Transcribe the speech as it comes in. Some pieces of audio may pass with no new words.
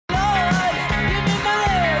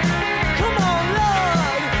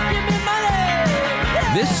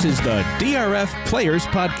This is the DRF Players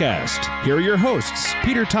Podcast. Here are your hosts,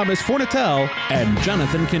 Peter Thomas Fornatel and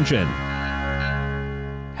Jonathan Kinchin.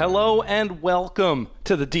 Hello and welcome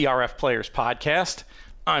to the DRF Players Podcast.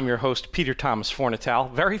 I'm your host, Peter Thomas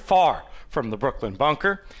Fornatel, very far from the Brooklyn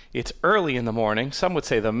bunker. It's early in the morning, some would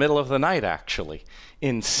say the middle of the night actually,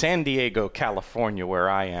 in San Diego, California, where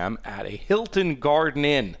I am at a Hilton Garden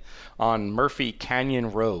Inn on Murphy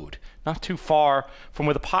Canyon Road, not too far from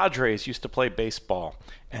where the Padres used to play baseball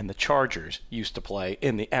and the Chargers used to play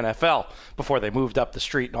in the NFL before they moved up the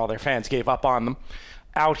street and all their fans gave up on them.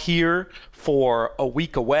 Out here for a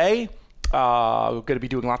week away, we're going to be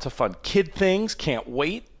doing lots of fun kid things. Can't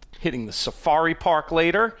wait. Hitting the safari park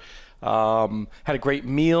later. Had a great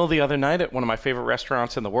meal the other night at one of my favorite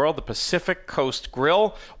restaurants in the world, the Pacific Coast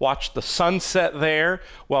Grill. Watched the sunset there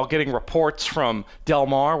while getting reports from Del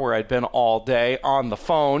Mar, where I'd been all day, on the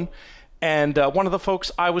phone. And one of the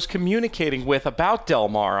folks I was communicating with about Del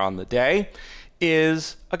Mar on the day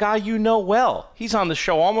is a guy you know well. He's on the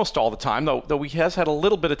show almost all the time, though he has had a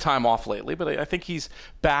little bit of time off lately, but I think he's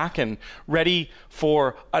back and ready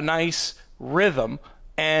for a nice rhythm.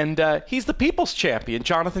 And he's the people's champion,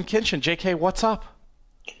 Jonathan Kinchin. JK, what's up?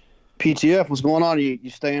 PTF, what's going on?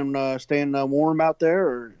 You staying warm out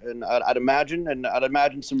there? I'd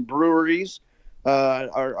imagine some breweries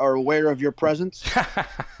are aware of your presence.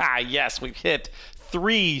 Yes, we've hit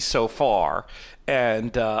 3 so far,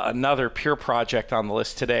 and another pure project on the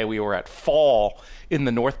list today. We were at Fall in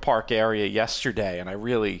the North Park area yesterday, and I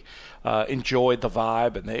really enjoyed the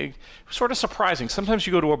vibe, and they were sort of surprising. Sometimes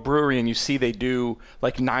you go to a brewery and you see they do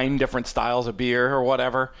like 9 different styles of beer or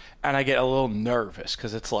whatever, and I get a little nervous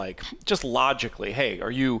because it's like, just logically, hey,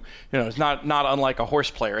 are you know, it's not unlike a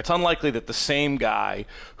horse player. It's unlikely that the same guy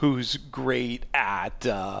who's great at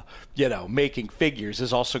making figures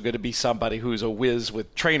is also going to be somebody who's a whiz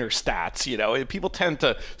with trainer stats. You know, people tend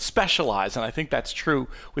to specialize, and I think that's true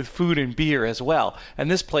with food and beer as well. And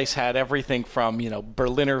this place had everything from,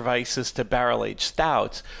 Berliner Weisses to barrel-aged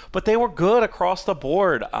stouts, but they were good across the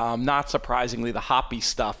board. Not surprisingly, the hoppy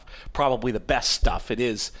stuff, probably the best stuff. It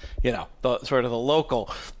is, the sort of the local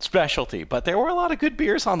specialty. But there were a lot of good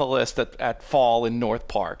beers on the list at Fall in North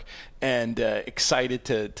Park, and excited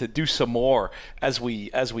to do some more as we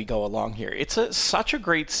go along here. It's such a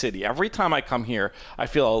great city. Every time I come here, I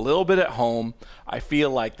feel a little bit at home. I feel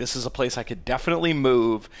like this is a place I could definitely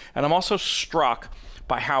move, and I'm also struck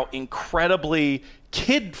by how incredibly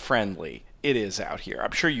kid-friendly it is out here.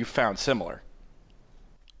 I'm sure you found similar.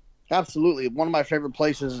 Absolutely. One of my favorite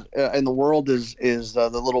places in the world is the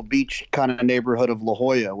little beach kind of neighborhood of La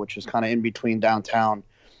Jolla, which is kind of in between downtown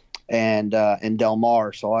and Del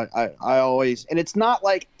Mar. So I always, and it's not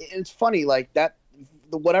like, it's funny, like that,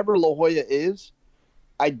 whatever La Jolla is,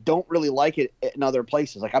 I don't really like it in other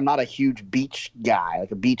places. Like, I'm not a huge beach guy,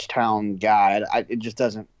 like a beach town guy. It just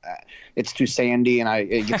doesn't, it's too sandy, and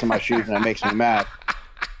it gets in my shoes and it makes me mad.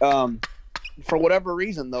 For whatever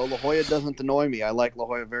reason, though, La Jolla doesn't annoy me. I like La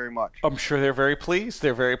Jolla very much. I'm sure they're very pleased.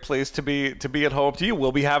 They're very pleased to be at home to you.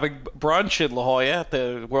 We'll be having brunch in La Jolla at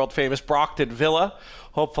the world-famous Brockton Villa.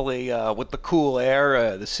 Hopefully, with the cool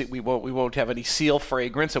air, we won't have any seal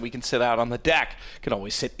fragrance, and we can sit out on the deck. Can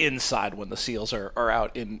always sit inside when the seals are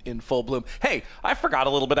out in full bloom. Hey, I forgot a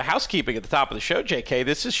little bit of housekeeping at the top of the show, JK.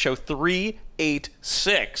 This is show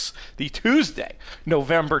 386, the Tuesday,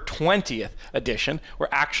 November 20th edition. We're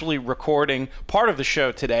actually recording part of the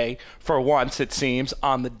show today, for once, it seems,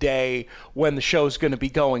 on the day when the show's going to be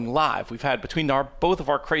going live. We've had, between both of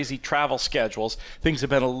our crazy travel schedules, things have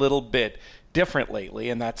been a little bit different lately,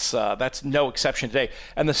 and that's no exception today.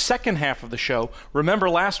 And the second half of the show, remember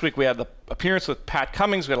last week we had the appearance with Pat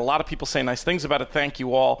Cummings. We had a lot of people say nice things about it. Thank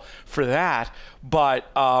you all for that.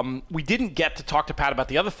 But we didn't get to talk to Pat about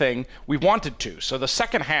the other thing we wanted to. So the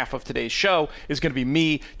second half of today's show is going to be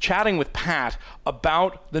me chatting with Pat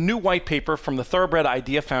about the new white paper from the Thoroughbred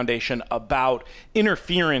Ideas Foundation about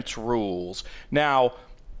interference rules. Now,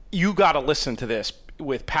 you got to listen to this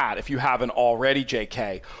with Pat if you haven't already,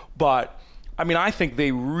 JK. But I think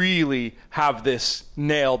they really have this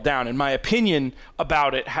nailed down. And my opinion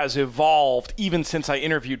about it has evolved even since I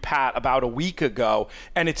interviewed Pat about a week ago.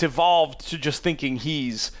 And it's evolved to just thinking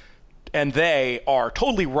he's and they are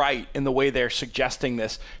totally right in the way they're suggesting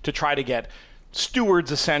this to try to get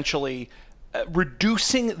stewards essentially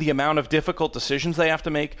reducing the amount of difficult decisions they have to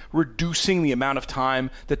make, reducing the amount of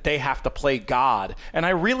time that they have to play God. And I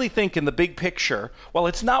really think in the big picture, while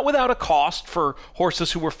it's not without a cost for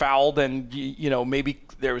horses who were fouled, and maybe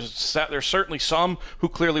there's certainly some who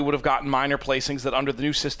clearly would have gotten minor placings that under the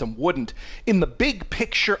new system wouldn't, in the big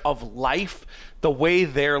picture of life, the way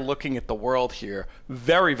they're looking at the world here,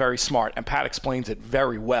 very, very smart, and Pat explains it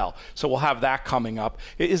very well. So we'll have that coming up.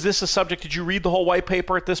 Is this a subject? Did you read the whole white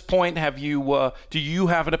paper at this point? Have you? Do you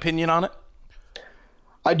have an opinion on it?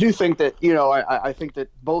 I do think that, I think that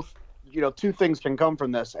both, two things can come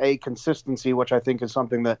from this. A, consistency, which I think is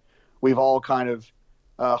something that we've all kind of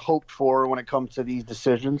hoped for when it comes to these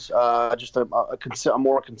decisions. Just a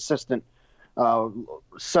more consistent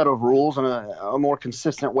set of rules and a more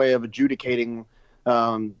consistent way of adjudicating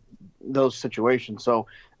those situations. So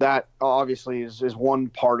that obviously is one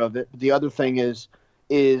part of it. The other thing is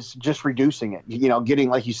just reducing it. Getting,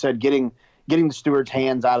 like you said, getting the steward's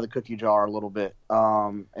hands out of the cookie jar a little bit,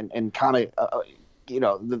 and kind of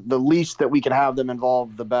the least that we can have them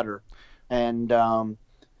involved, the better, and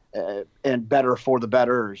better for the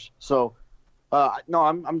betters. So. No,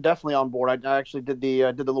 I'm definitely on board. I actually did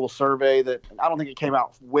the little survey that I don't think it came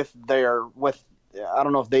out I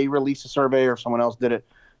don't know if they released a survey or if someone else did it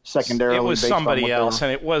secondarily. It was somebody else, and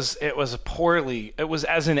it was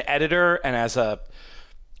as an editor and as a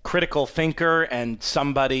critical thinker and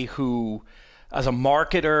somebody who, as a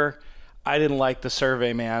marketer, I didn't like the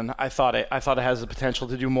survey, man. I thought it has the potential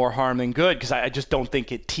to do more harm than good because I just don't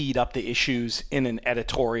think it teed up the issues in an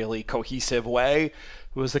editorially cohesive way.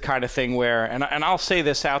 It was the kind of thing where, and I'll say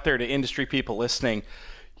this out there to industry people listening,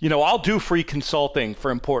 I'll do free consulting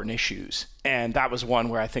for important issues, and that was one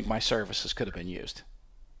where I think my services could have been used.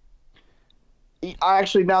 I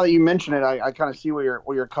actually, now that you mention it, I kind of see where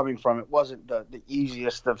you're coming from. It wasn't the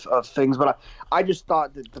easiest of things, but I just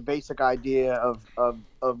thought that the basic idea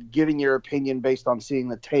of giving your opinion based on seeing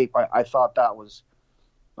the tape, I thought that was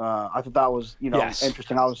Yes.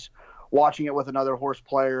 interesting. I was watching it with another horse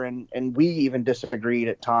player, and we even disagreed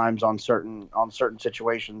at times on certain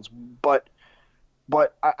situations. But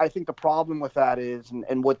I think the problem with that is,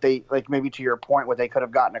 and what they, like, maybe to your point, what they could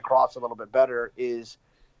have gotten across a little bit better is,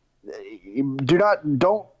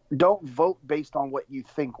 don't vote based on what you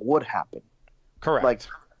think would happen. Correct. Like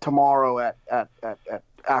tomorrow at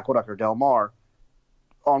Aqueduct or Del Mar,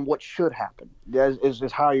 on what should happen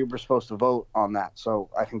is how you were supposed to vote on that. So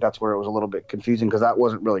I think that's where it was a little bit confusing because that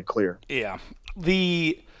wasn't really clear. Yeah.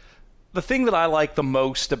 The thing that I like the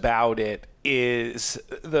most about it is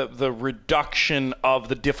the reduction of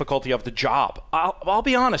the difficulty of the job. I'll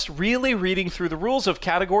be honest, really reading through the rules of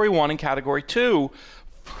Category 1 and Category 2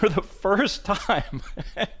 for the first time,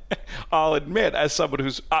 I'll admit, as someone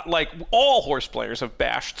who's, like all horse players, have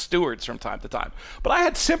bashed stewards from time to time, but I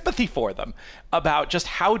had sympathy for them about just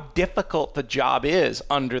how difficult the job is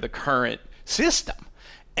under the current system.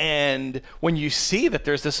 And when you see that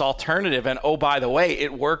there's this alternative, and oh, by the way,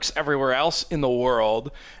 it works everywhere else in the world,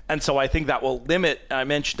 and so I think that will limit, I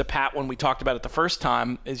mentioned to Pat when we talked about it the first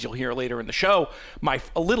time, as you'll hear later in the show,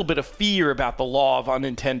 a little bit of fear about the law of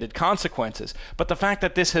unintended consequences. But the fact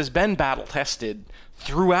that this has been battle-tested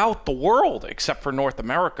throughout the world, except for North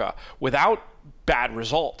America, without bad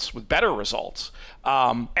results, with better results.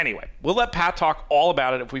 Anyway, we'll let Pat talk all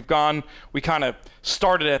about it. If we kind of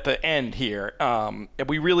started at the end here. And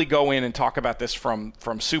we really go in and talk about this from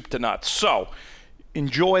soup to nuts. So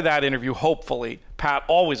enjoy that interview, hopefully. Pat,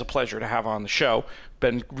 always a pleasure to have on the show.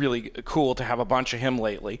 Been really cool to have a bunch of him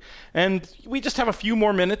lately. And we just have a few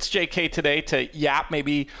more minutes, JK, today to yap,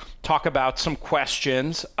 maybe talk about some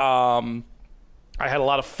questions. I had a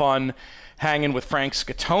lot of fun hanging with Frank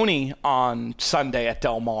Scattoni on Sunday at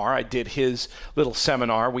Del Mar. I did his little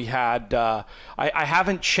seminar. We had, I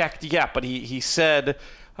haven't checked yet, but he said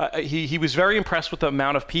he was very impressed with the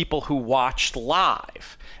amount of people who watched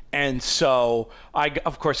live. And so I,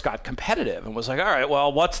 of course, got competitive and was like, all right,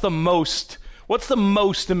 well, what's the most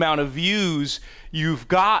amount of views you've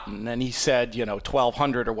gotten? And he said,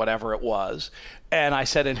 1,200 or whatever it was. And I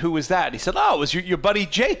said, and who was that? And he said, oh, it was your buddy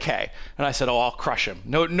JK. And I said, oh, I'll crush him.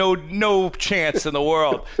 No chance in the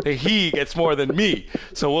world that he gets more than me.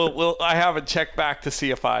 So I haven't checked back to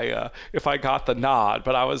see if I got the nod.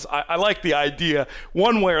 But I like the idea,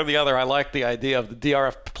 one way or the other. I like the idea of the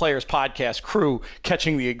DRF Players Podcast crew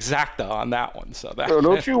catching the exacta on that one. So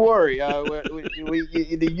don't you worry.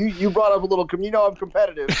 You brought up a little. I'm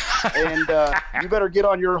competitive, and you better get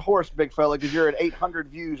on your horse, big fella, because you're at 800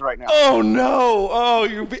 views right now. Oh no. Oh,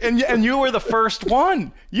 and you were the first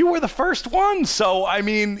one. You were the first one. So I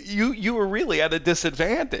mean, you were really at a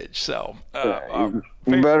disadvantage. So you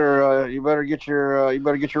better get your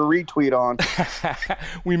retweet on.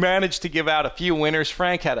 We managed to give out a few winners.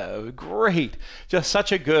 Frank had a great, just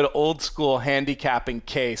such a good old school handicapping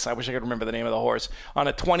case. I wish I could remember the name of the horse, on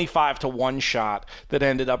a 25-1 shot that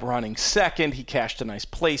ended up running second. He cashed a nice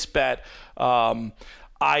place bet.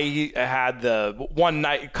 I had the one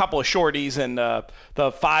night, a couple of shorties, and the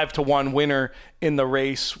 5-1 winner in the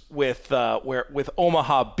race with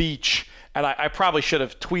Omaha Beach. And I probably should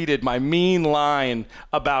have tweeted my mean line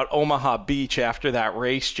about Omaha Beach after that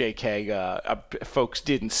race, JK. Folks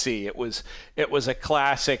didn't see. It was a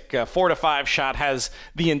classic 4 to 5 shot, has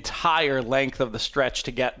the entire length of the stretch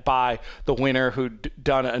to get by the winner who'd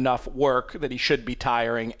done enough work that he should be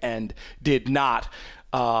tiring and did not.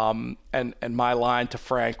 And my line to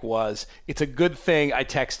Frank was, it's a good thing, I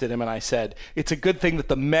texted him and I said, it's a good thing that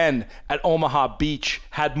the men at Omaha Beach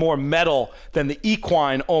had more metal than the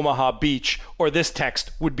equine Omaha Beach, or this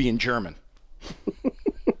text would be in German.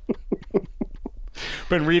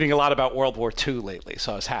 Been reading a lot about World War II lately,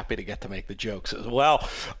 so I was happy to get to make the jokes as well.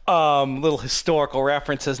 Little historical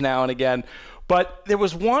references now and again. But there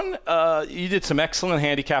was one, you did some excellent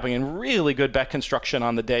handicapping and really good bet construction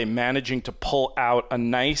on the day, managing to pull out a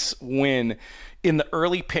nice win in the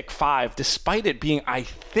early pick 5, despite it being, I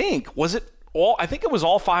think it was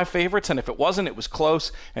all 5 favorites, and if it wasn't, it was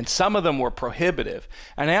close, and some of them were prohibitive.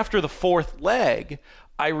 And after the 4th leg,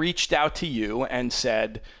 I reached out to you and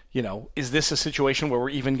said, is this a situation where we're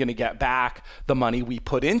even going to get back the money we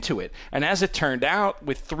put into it? And as it turned out,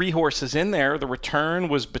 with 3 horses in there, the return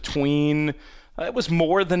was it was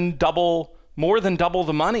more than double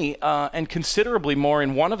the money, and considerably more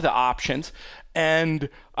in one of the options. And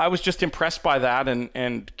I was just impressed by that,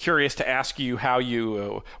 and curious to ask you how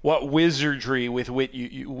what wizardry with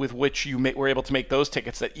which you were able to make those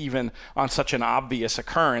tickets, that even on such an obvious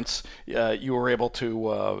occurrence, you were able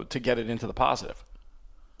to get it into the positive.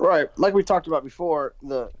 Right, like we talked about before,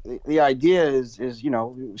 the idea is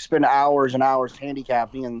we spend hours and hours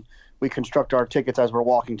handicapping, and we construct our tickets as we're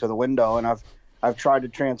walking to the window. And I've tried to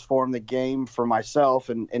transform the game for myself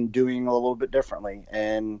and doing a little bit differently.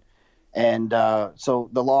 And so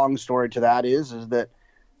the long story to that is that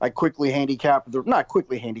I not quickly handicapped the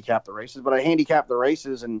races, but I handicapped the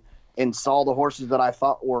races and saw the horses that I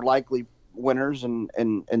thought were likely winners and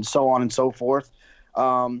so on and so forth.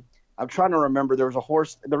 I'm trying to remember. There was a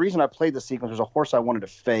horse. The reason I played the sequence was a horse I wanted to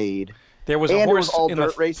fade. There was a horse in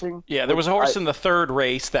dirt racing. Yeah, there was a horse in the 3rd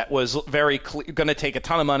race that was very going to take a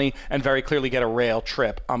ton of money and very clearly get a rail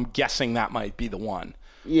trip. I'm guessing that might be the one.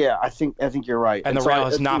 Yeah, I think you're right. And the rail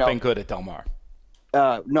has not been good at Del Mar.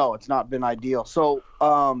 No, it's not been ideal. So,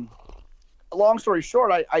 long story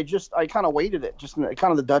short, I kind of weighted it, just kind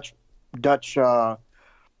of the Dutch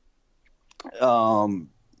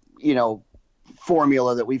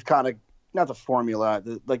formula that we've kind of, not the formula,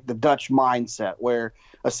 like the Dutch mindset, where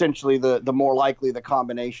essentially the more likely the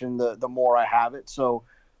combination, the more I have it. So,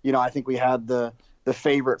 I think we had the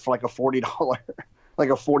favorite for like a $40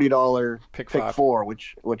 pick 4,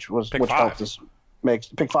 which helped us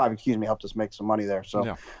pick 5, helped us make some money there. So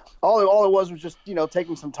yeah. all it was just,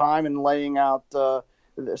 taking some time and laying out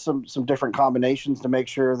some different combinations to make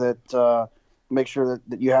sure that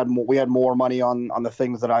we had more money on the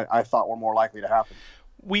things that I thought were more likely to happen.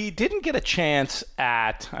 We didn't get a chance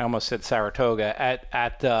I almost said Saratoga,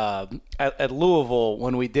 at Louisville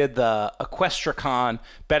when we did the Equestricon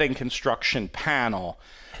betting construction panel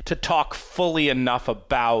to talk fully enough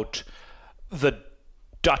about the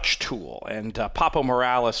Dutch tool. And Papo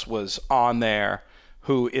Morales was on there,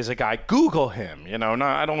 who is a guy, Google him,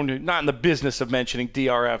 not in the business of mentioning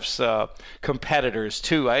DRF's competitors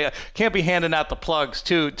too. I can't be handing out the plugs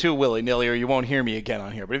too willy-nilly, or you won't hear me again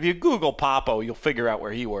on here. But if you Google Papo, you'll figure out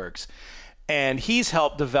where he works. And he's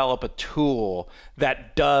helped develop a tool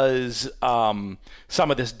that does some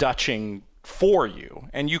of this Dutching for you.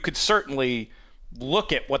 And you could certainly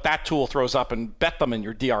look at what that tool throws up and bet them in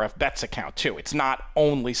your DRF bets account too. It's not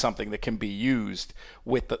only something that can be used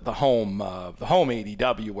with the home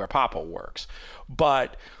ADW where Papo works.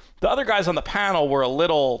 But the other guys on the panel were a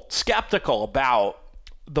little skeptical about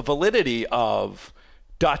the validity of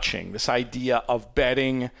Dutching, this idea of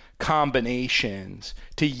betting combinations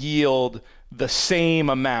to yield the same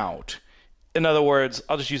amount. In other words,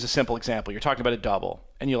 I'll just use a simple example. You're talking about a double,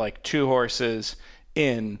 and you like 2 horses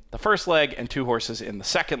in the first leg and 2 horses in the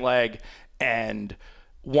second leg, and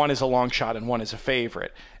one is a long shot and one is a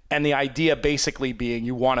favorite. And the idea basically being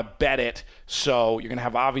you want to bet it, so you're going to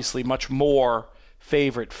have obviously much more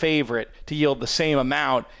favorite to yield the same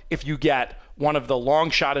amount if you get one of the long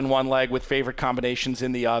shot in one leg with favorite combinations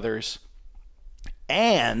in the others.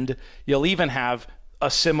 And you'll even have a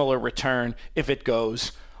similar return if it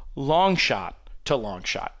goes long shot to long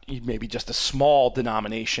shot, maybe just a small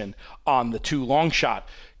denomination on the 2 long shot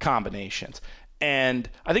combinations. And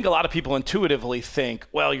I think a lot of people intuitively think,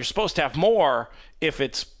 well, you're supposed to have more if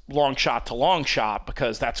it's long shot to long shot,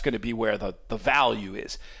 because that's going to be where the value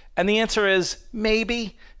is. And the answer is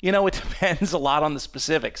maybe. You know, it depends a lot on the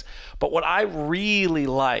specifics. But what I really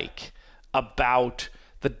like about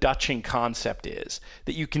the Dutching concept is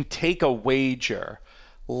that you can take a wager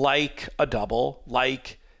like a double,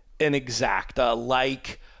 like an exacta,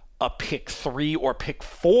 like a pick 3 or pick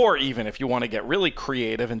 4, even if you want to get really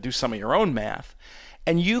creative and do some of your own math.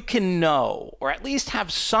 And you can know, or at least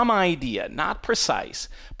have some idea, not precise,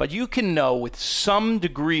 but you can know with some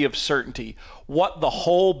degree of certainty what the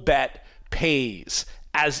whole bet pays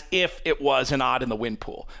as if it was an odd in the win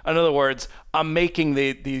pool. In other words, I'm making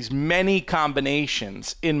these many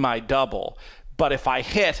combinations in my double, but if I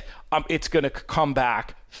hit, it's going to come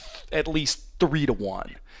back at least 3 to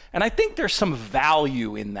 1. And I think there's some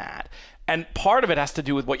value in that. And part of it has to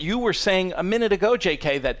do with what you were saying a minute ago,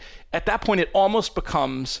 JK, that at that point it almost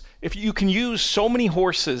becomes, if you can use so many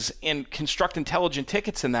horses and construct intelligent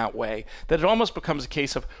tickets in that way, that it almost becomes a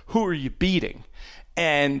case of who are you beating?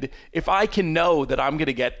 And if I can know that I'm going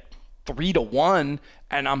to get 3 to 1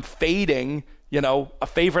 and I'm fading, a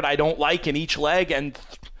favorite I don't like in each leg, and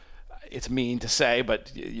it's mean to say,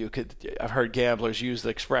 but I've heard gamblers use the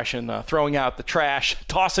expression throwing out the trash,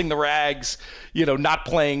 tossing the rags, not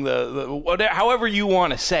playing whatever, however you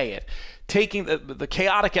want to say it. Taking the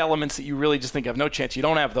chaotic elements that you really just think have no chance, you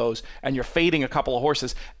don't have those, and you're fading a couple of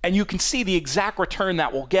horses, and you can see the exact return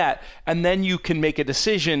that will get, and then you can make a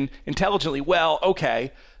decision intelligently, well,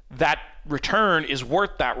 okay, that return is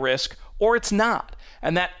worth that risk, or it's not.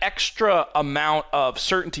 And that extra amount of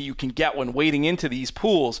certainty you can get when wading into these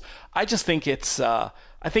pools, I just think it's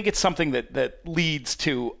something that leads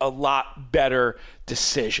to a lot better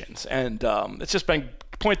decisions. And it's just been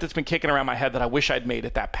a point that's been kicking around my head that I wish I'd made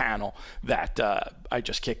at that panel that I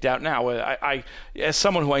just kicked out now. I as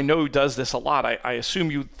someone who I know does this a lot, I assume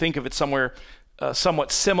you think of it somewhere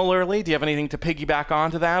somewhat similarly. Do you have anything to piggyback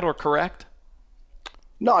onto that or correct?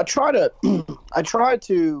 No, I try to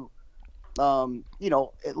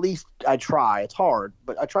at least I try. It's hard,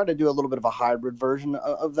 but I try to do a little bit of a hybrid version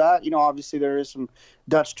of that. Obviously there is some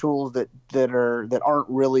Dutch tools that aren't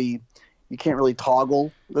really, you can't really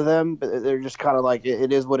toggle them, but they're just kind of like,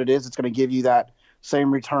 it is what it is. It's going to give you that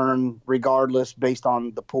same return regardless based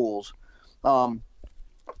on the pools. I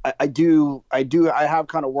have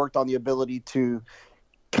kind of worked on the ability to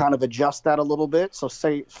kind of adjust that a little bit. So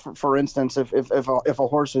say for instance, if a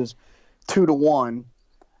horse is 2 to 1,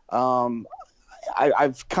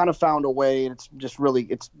 I've kind of found a way, and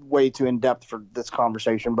it's way too in depth for this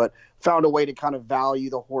conversation, but found a way to kind of value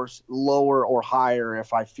the horse lower or higher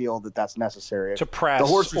if I feel that that's necessary. To press the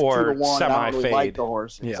horse is or 2 to 1, semi-fade. I don't really like the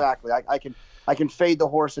horse. Yeah. Exactly. I can fade the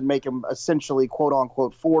horse and make him essentially quote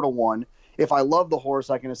unquote 4 to 1. If I love the horse,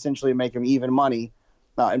 I can essentially make him even money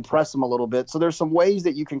and press him a little bit. So there's some ways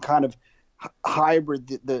that you can kind of hybrid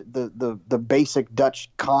the basic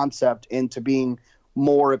Dutch concept into being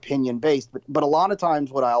more opinion based, but a lot of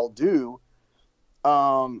times what I'll do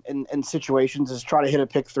in situations is try to hit a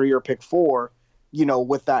pick 3 or pick 4,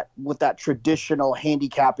 with that traditional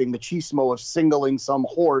handicapping machismo of singling some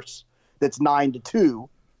horse that's 9 to 2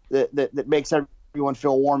 that makes everyone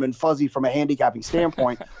feel warm and fuzzy from a handicapping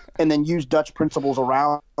standpoint, and then use Dutch principles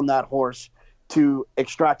around that horse to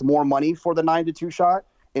extract more money for the 9 to 2 shot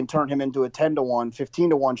and turn him into a 10 to 1,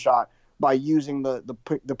 15 to 1 shot by using the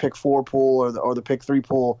pick 4 pool or the pick 3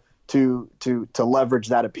 pool to leverage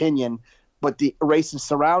that opinion. But the races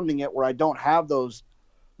surrounding it, where I don't have those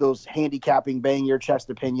handicapping bang your chest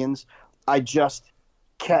opinions, I just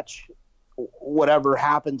catch whatever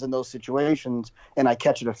happens in those situations, and I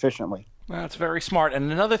catch it efficiently. That's very smart.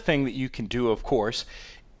 And another thing that you can do, of course,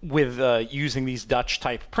 with using these Dutch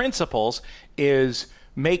type principles is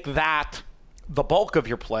make that the bulk of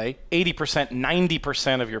your play, 80%,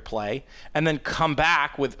 90% of your play, and then come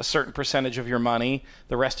back with a certain percentage of your money,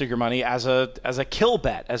 the rest of your money, as a kill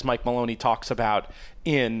bet, as Mike Maloney talks about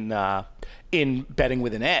in betting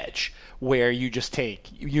with an edge, where you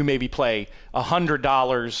maybe play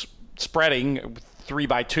 $100 spreading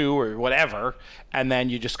 3x2 or whatever, and then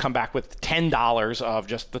you just come back with $10 of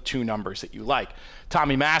just the 2 numbers that you like.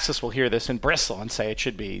 Tommy Massis will hear this and bristle and say it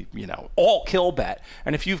should be, all kill bet.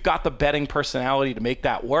 And if you've got the betting personality to make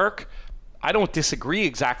that work, I don't disagree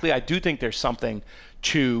exactly. I do think there's something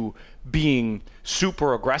to being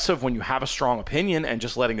super aggressive when you have a strong opinion and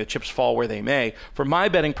just letting the chips fall where they may. For my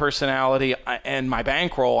betting personality and my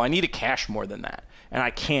bankroll, I need to cash more than that. And I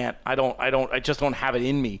just don't have it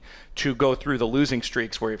in me to go through the losing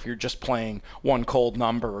streaks where if you're just playing 1 cold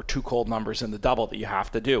number or 2 cold numbers in the double that you have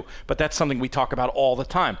to do. But that's something we talk about all the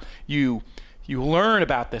time. You learn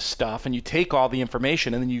about this stuff and you take all the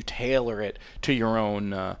information and then you tailor it to your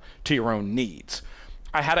own needs.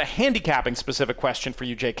 I had a handicapping specific question for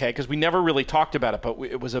you, JK, because we never really talked about it, but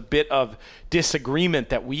it was a bit of disagreement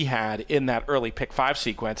that we had in that early pick 5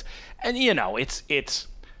 sequence. And, it's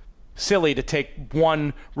silly to take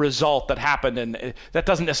one result that happened, and that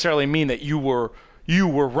doesn't necessarily mean that you were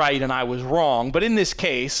right and I was wrong. But in this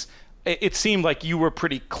case, it seemed like you were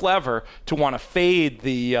pretty clever to want to fade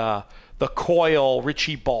the Coyle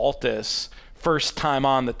Richie Baltas first time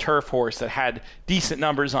on the turf horse that had decent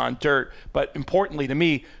numbers on dirt, but importantly to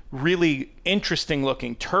me, really interesting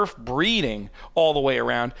looking turf breeding all the way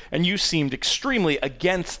around, and you seemed extremely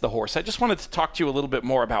against the horse. I just wanted to talk to you a little bit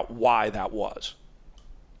more about why that was.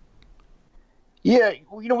 Yeah,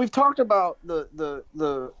 we've talked about the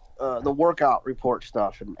workout report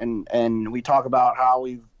stuff, and we talk about how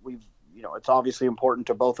we've it's obviously important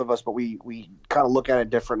to both of us, but we kind of look at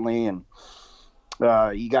it differently, and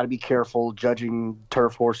you got to be careful judging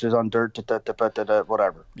turf horses on dirt,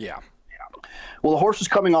 whatever. Yeah. Well, the horse was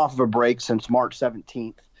coming off of a break since March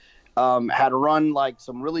 17th. Had run like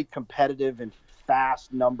some really competitive and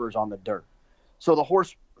fast numbers on the dirt. So the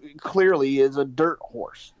horse clearly is a dirt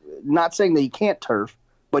horse. Not saying that he can't turf,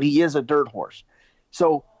 but he is a dirt horse.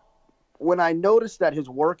 So when I noticed that his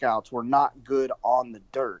workouts were not good on the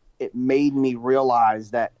dirt, it made me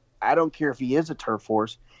realize that I don't care if he is a turf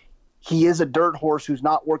horse. He is a dirt horse who's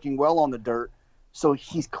not working well on the dirt, so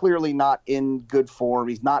he's clearly not in good form.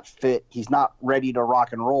 He's not fit. He's not ready to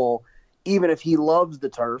rock and roll. Even if he loves the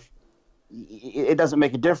turf, it doesn't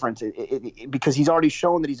make a difference because he's already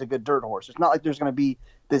shown that he's a good dirt horse. It's not like there's going to be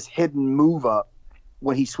this hidden move up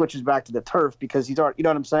when he switches back to the turf because he's already, you know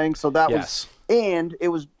what I'm saying? So that was, and it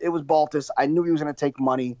was Baltas. I knew he was going to take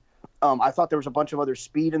money. I thought there was a bunch of other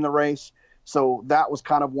speed in the race, so that was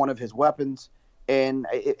kind of one of his weapons. And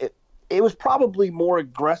it was probably more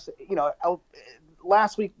aggressive.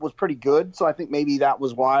 Last week was pretty good, so I think maybe that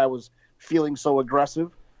was why I was feeling so aggressive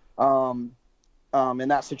in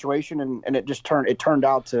that situation, and it just turned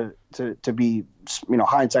out to be,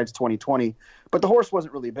 hindsight's 2020. But the horse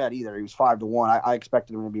wasn't really bad either. He was 5-1. I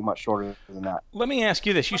expected him to be much shorter than that. Let me ask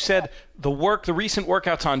you this. You said the recent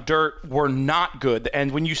workouts on dirt were not good.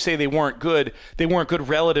 And when you say they weren't good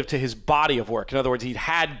relative to his body of work. In other words, he'd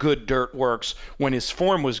had good dirt works when his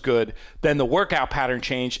form was good. Then the workout pattern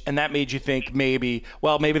changed, and that made you think maybe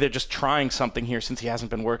they're just trying something here since he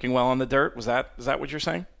hasn't been working well on the dirt. Is that what you're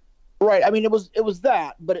saying? Right. I mean, it was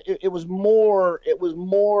that, but it was more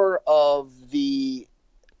of the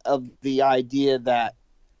idea that,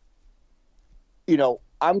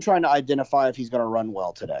 I'm trying to identify if he's going to run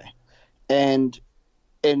well today. And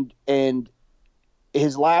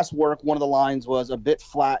his last work, one of the lines was a bit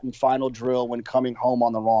flat in final drill when coming home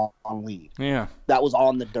on the wrong lead. Yeah. That was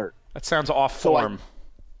on the dirt. That sounds off form.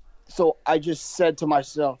 So I just said to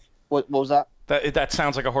myself, what was that? That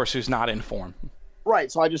sounds like a horse who's not in form.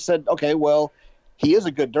 Right. So I just said, okay, well, he is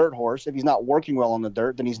a good dirt horse. If he's not working well on the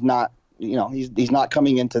dirt, then he's not, he's not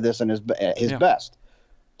coming into this in his best.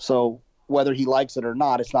 So whether he likes it or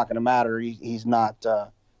not, it's not going to matter. He's not.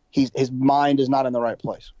 His mind is not in the right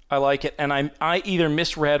place. I like it, and I either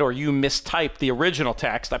misread or you mistyped the original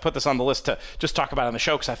text. I put this on the list to just talk about it on the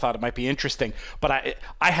show because I thought it might be interesting. But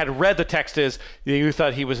I had read the text as you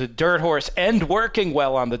thought he was a dirt horse and working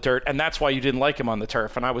well on the dirt, and that's why you didn't like him on the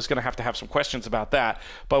turf. And I was going to have some questions about that.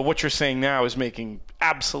 But what you're saying now is making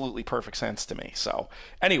absolutely perfect sense to me. So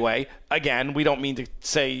anyway, again, we don't mean to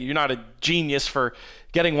say you're not a genius for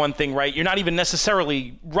getting one thing right. You're not even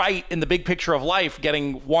necessarily right in the big picture of life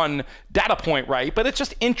getting one data point right, but it's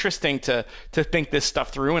just interesting to think this stuff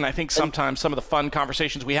through. And I think sometimes some of the fun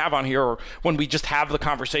conversations we have on here or when we just have the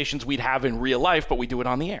conversations we'd have in real life, but we do it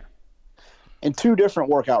on the air. And 2 different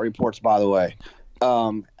workout reports, by the way,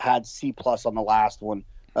 had C+ on the last one.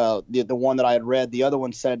 The one that I had read, the other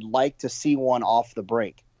one said, like to see one off the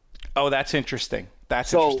break. Oh, that's interesting.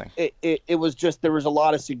 Interesting. It was just, there was a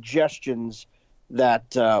lot of suggestions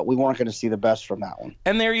that we weren't going to see the best from that one.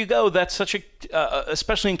 And there you go. That's such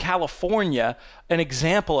especially in California, an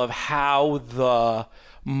example of how the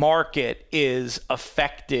market is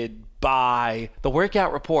affected by the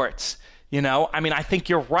workout reports. I think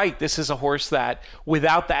you're right. This is a horse that,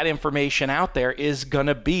 without that information out there, is going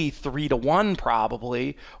to be 3-1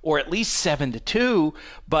 probably, or at least 7-2.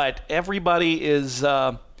 But everybody's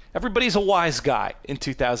a wise guy in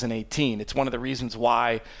 2018. It's one of the reasons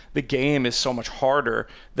why the game is so much harder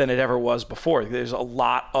than it ever was before. There's a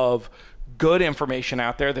lot of good information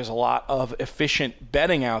out there. There's a lot of efficient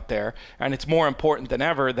betting out there. And it's more important than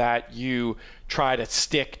ever that you try to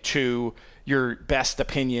stick to your best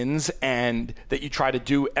opinions and that you try to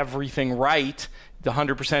do everything right. The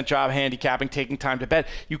 100% job handicapping, taking time to bet.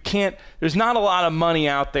 There's not a lot of money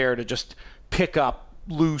out there to just pick up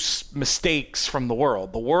loose mistakes from the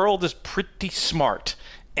world. The world is pretty smart,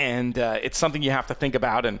 and it's something you have to think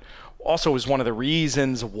about, and also is one of the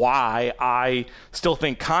reasons why I still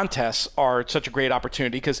think contests are such a great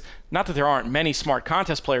opportunity, because not that there aren't many smart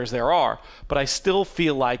contest players, there are, but I still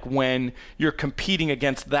feel like when you're competing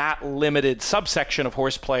against that limited subsection of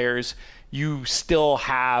horse players, you still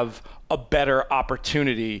have a better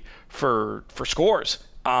opportunity for scores.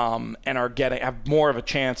 And have more of a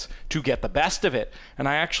chance to get the best of it. And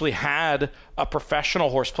I actually had a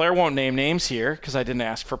professional horse player, won't name names here because I didn't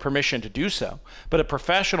ask for permission to do so, but a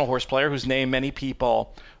professional horse player whose name many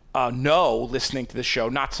people know listening to the show,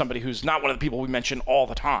 not somebody who's not one of the people we mention all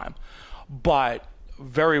the time, but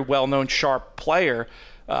very well-known sharp player,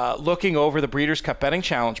 looking over the Breeders' Cup Betting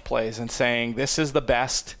Challenge plays and saying, this is the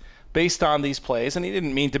best based on these plays. And he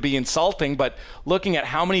didn't mean to be insulting, but looking at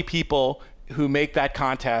how many people who make that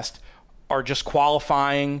contest are just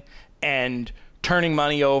qualifying and turning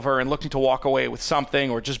money over and looking to walk away with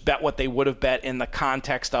something, or just bet what they would have bet in the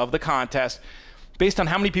context of the contest, based on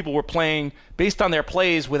how many people were playing based on their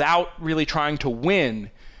plays without really trying to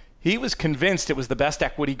win. He was convinced it was the best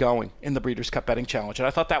equity going in the Breeders' Cup Betting Challenge. And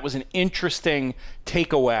I thought that was an interesting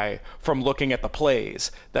takeaway from looking at the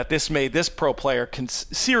plays, that this made this pro player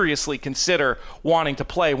seriously consider wanting to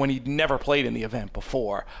play when he'd never played in the event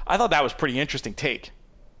before. I thought that was a pretty interesting take.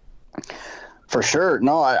 For sure.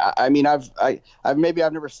 No, I mean, I've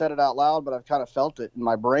never said it out loud, but I've kind of felt it in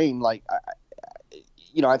my brain. Like,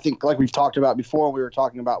 I think like we've talked about before, we were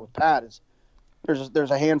talking about with Pat, is there's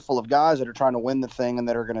a handful of guys that are trying to win the thing and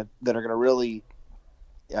that are gonna really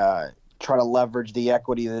try to leverage the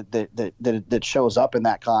equity that shows up in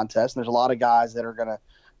that contest. And there's a lot of guys that are gonna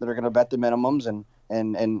bet the minimums and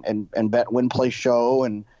bet win, play, show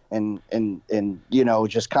and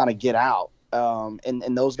just kind of get out.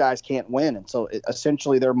 And those guys can't win, and so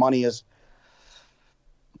essentially their money is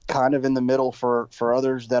kind of in the middle for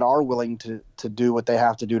others that are willing to do what they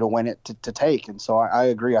have to do to win it to take. And so I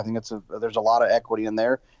agree. I think there's a lot of equity in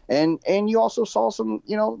there. And you also saw some,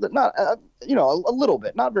 not a little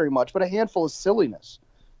bit, not very much, but a handful of silliness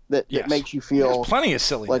that makes you feel There's plenty of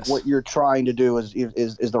silliness. Like what you're trying to do is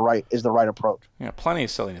the right approach. Yeah, plenty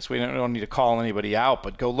of silliness. We don't need to call anybody out,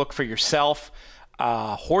 but go look for yourself.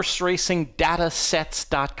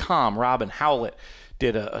 HorseRacingDatasets.com. Robin Howlett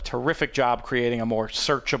did a terrific job creating a more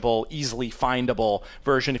searchable, easily findable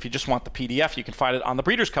version. If you just want the PDF, you can find it on the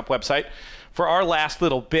Breeders' Cup website. For our last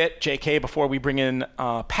little bit, JK, before we bring in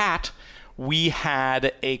Pat, we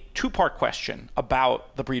had a two-part question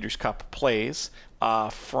about the Breeders' Cup plays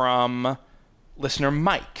from listener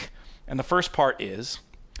Mike. And the first part is,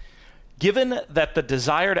 given that the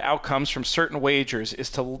desired outcomes from certain wagers is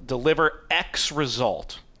to deliver X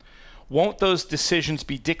result, won't those decisions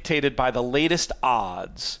be dictated by the latest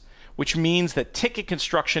odds, which means that ticket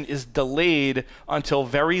construction is delayed until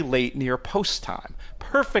very late near post time?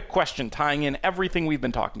 Perfect question, tying in everything we've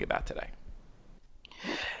been talking about today.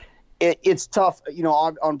 It's tough.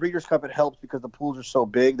 On Breeders' Cup, it helps because the pools are so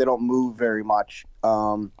big; they don't move very much.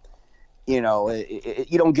 You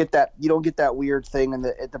don't get that weird thing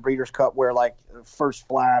at the Breeders' Cup where, like, first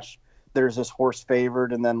flash, there's this horse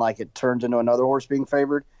favored, and then like it turns into another horse being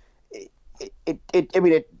favored. I'm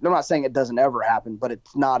not saying it doesn't ever happen, but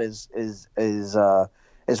it's not as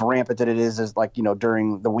rampant that it is as, like,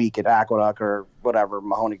 during the week at Aqueduct or whatever,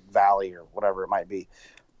 Mahoney Valley or whatever it might be.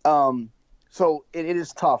 So it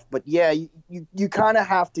is tough, but yeah, you kind of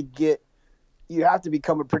have to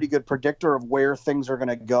become a pretty good predictor of where things are going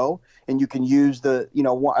to go. And you can use I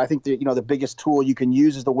think the biggest tool you can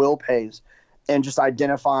use is the will pays, and just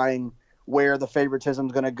identifying where the favoritism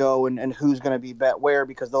is going to go and who's going to be bet where,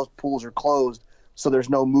 because those pools are closed. So there's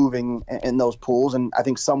no moving in those pools. And I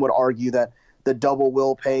think some would argue that the double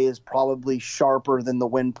will pay is probably sharper than the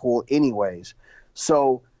win pool anyways.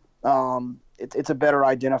 So it's a better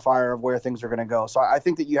identifier of where things are going to go. So I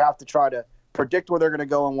think that you have to try to predict where they're going to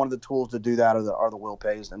go, and one of the tools to do that are the will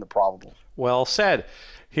pays and the probables. Well said.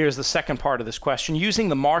 Here's the second part of this question. Using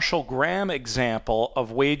the Marshall Graham example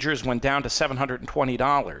of wagers went down to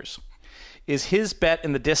 $720, is his bet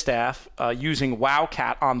in the distaff using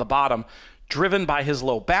Wowcat on the bottom driven by his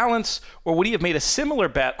low balance, or would he have made a similar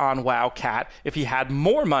bet on Wowcat if he had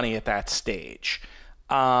more money at that stage?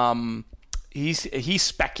 He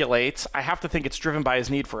speculates. I have to think it's driven by his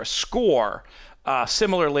need for a score.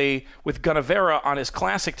 Similarly, with Gunnevera on his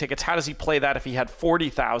classic tickets, how does he play that if he had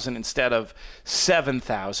 40,000 instead of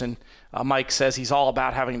 7,000? Mike says he's all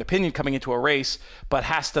about having an opinion coming into a race, but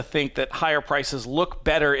has to think that higher prices look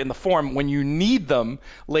better in the form when you need them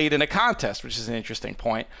late in a contest, which is an interesting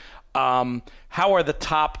point. How are the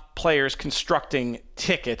top players constructing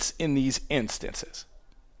tickets in these instances?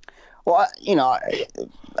 Well,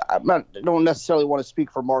 I don't necessarily want to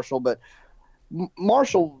speak for Marshall, but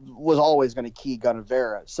Marshall was always going to key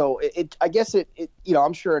Gunnevera. So I guess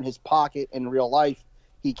I'm sure in his pocket in real life,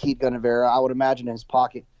 he keyed Gunnevera. I would imagine in his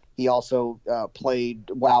pocket, he also played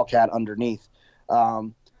Wildcat underneath.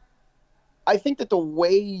 I think that the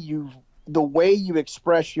way you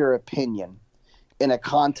express your opinion in a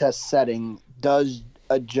contest setting does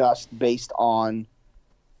adjust based on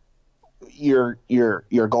your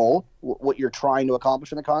goal, what you're trying to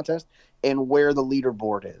accomplish in the contest, and where the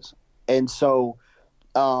leaderboard is. And so,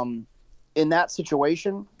 in that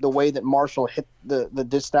situation, the way that Marshall hit the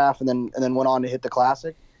distaff and then went on to hit the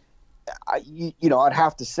Classic, I'd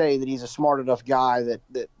have to say that he's a smart enough guy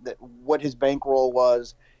that what his bankroll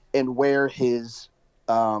was and where his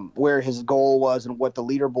goal was and what the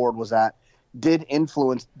leaderboard was at did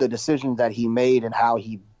influence the decisions that he made and how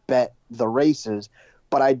he bet the races.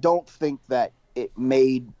 But I don't think that it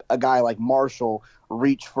made a guy like Marshall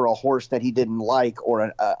reach for a horse that he didn't like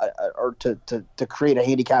or to create a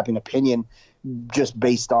handicapping opinion just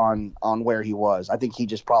based on where he was. I think he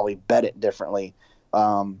just probably bet it differently,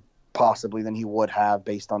 possibly than he would have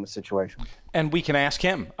based on the situation. And we can ask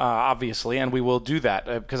him, obviously, and we will do that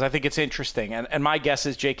because I think it's interesting. And my guess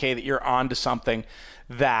is, JK, that you're on to something,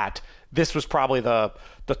 that this was probably the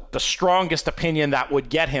strongest opinion that would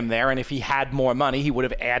get him there. And if he had more money, he would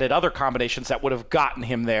have added other combinations that would have gotten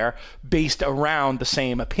him there based around the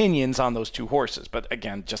same opinions on those two horses. But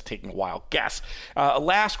again, just taking a wild guess.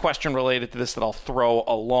 Last question related to this that I'll throw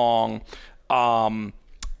along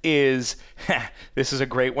is, this is a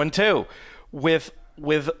great one too. With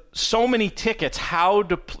so many tickets,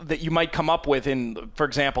 that you might come up with in, for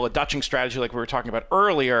example, a Dutching strategy like we were talking about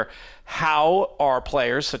earlier, how are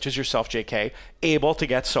players such as yourself, JK, able to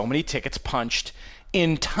get so many tickets punched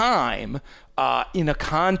in time in a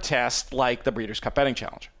contest like the Breeders' Cup Betting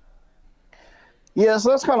Challenge? Yeah, so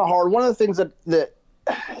that's kind of hard. One of the things that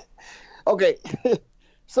okay,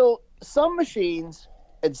 so some machines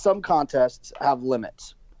and some contests have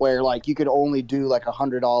limits, where like you could only do like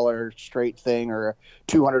 $100 straight thing or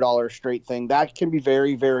 $200 straight thing. That can be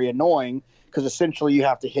very, very annoying because essentially you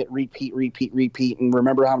have to hit repeat, and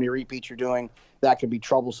remember how many repeats you're doing. That could be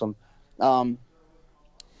troublesome. There's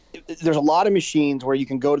a lot of machines where you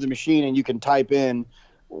can go to the machine and you can type in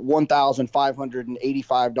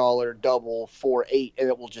 $1,585 double 4-8 and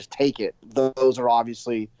it will just take it. Those are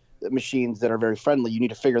obviously machines that are very friendly. You need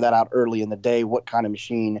to figure that out early in the day, what kind of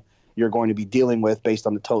machine you're going to be dealing with based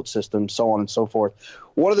on the tote system, so on and so forth.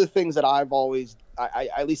 One of the things that I've always,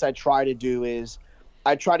 at least I try to do, is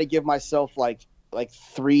I try to give myself like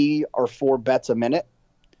 3 or 4 bets a minute,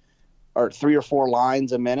 or 3 or 4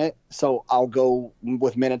 lines a minute. So I'll go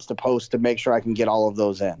with minutes to post to make sure I can get all of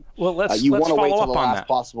those in. Well, let's you want to follow wait till up the on last that.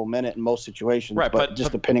 possible minute in most situations, right, but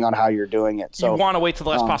just depending on how you're doing it. So you want to wait till the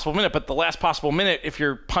last possible minute, but the last possible minute, if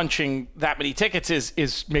you're punching that many tickets,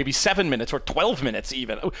 is maybe 7 minutes or 12 minutes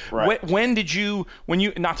even. Right. When you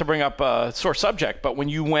not to bring up a sore subject, but when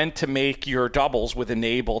you went to make your doubles with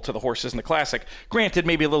Enable to the horses in the Classic, granted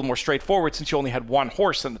maybe a little more straightforward since you only had one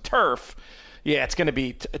horse in the turf. Yeah, it's going to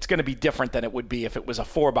be different than it would be if it was a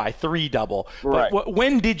 4x3 double. Right. But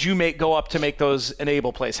when did you go up to make those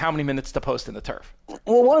Enable plays? How many minutes to post in the turf?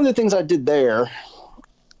 Well, one of the things I did there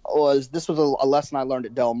was, this was a lesson I learned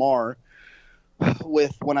at Del Mar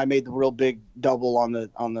with when I made the real big double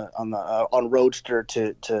on Roadster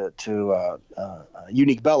to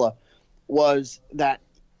Unique Bella, was that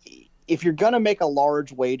if you're going to make a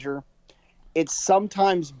large wager, it's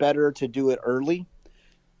sometimes better to do it early,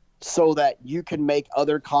 so that you can make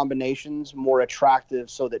other combinations more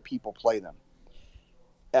attractive so that people play them.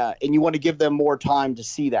 And you want to give them more time to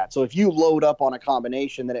see that. So if you load up on a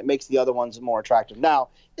combination, then it makes the other ones more attractive. Now,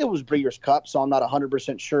 it was Breeders' Cup, so I'm not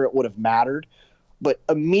 100% sure it would have mattered. But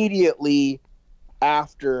immediately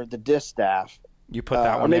after the distaff, you put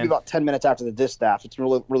that one or maybe in. about 10 minutes after the distaff, it's a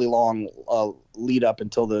really, really long lead up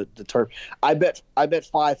until the turf. I bet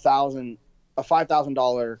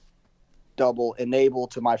 $5,000 double Enable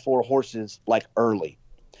to my 4 horses like early,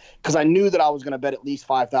 because I knew that I was going to bet at least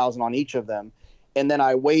 5,000 on each of them, and then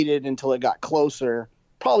I waited until it got closer,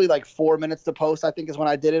 probably like 4 minutes to post, I think is when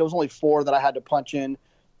I did it. It was only 4 that I had to punch in,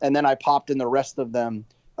 and then I popped in the rest of them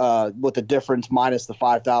with the difference minus the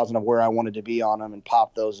 5,000 of where I wanted to be on them, and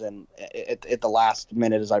popped those in at the last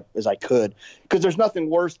minute as I could, because there's nothing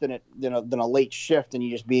worse than a late shift and you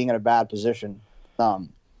just being in a bad position.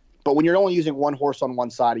 But when you're only using one horse on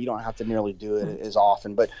one side, you don't have to nearly do it as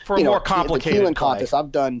often. But for a more complicated the Keelan contest,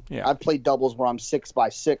 I've played doubles where I'm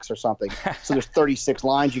 6x6 or something. So there's 36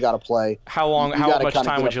 lines you got to play. How much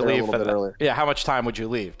time would you leave for that? Yeah, how much time would you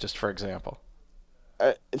leave, just for example?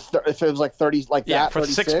 if it was like 30, like yeah, that, for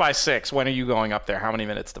 36, 6x6, when are you going up there? How many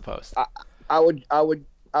minutes to post? I would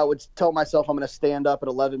tell myself I'm going to stand up at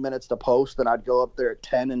 11 minutes to post, and I'd go up there at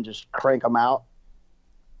 10 and just crank them out.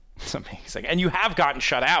 It's amazing. And you have gotten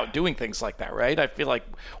shut out doing things like that, right? I feel like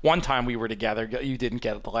one time we were together, you didn't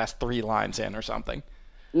get the last 3 lines in or something.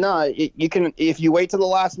 No, you can, if you wait till the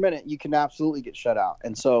last minute, you can absolutely get shut out.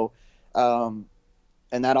 And so, and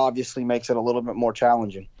that obviously makes it a little bit more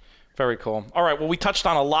challenging. Very cool. All right, well, we touched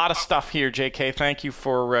on a lot of stuff here, JK. Thank you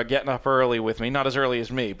for getting up early with me. Not as early as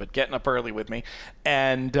me, but getting up early with me.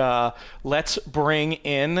 And let's bring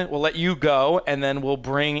in, we'll let you go, and then we'll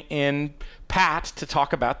bring in Pat to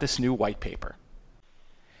talk about this new white paper.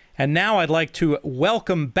 And now I'd like to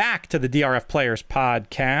welcome back to the DRF Players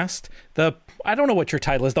Podcast I don't know what your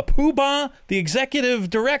title is, the Poobah, the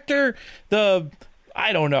executive director,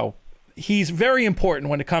 I don't know. He's very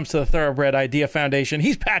important when it comes to the Thoroughbred Idea Foundation.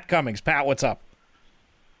 He's Pat Cummings. Pat, what's up?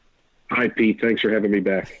 Hi, Pete. Thanks for having me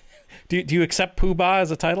back. Do you accept Poobah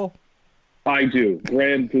as a title? I do.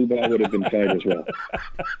 Grand Poobah would have been fine as well.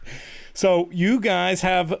 So you guys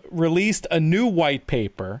have released a new white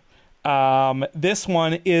paper. This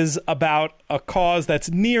one is about a cause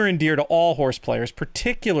that's near and dear to all horse players,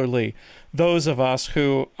 particularly those of us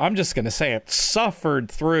who, I'm just going to say it, suffered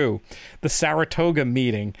through the Saratoga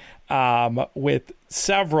meeting with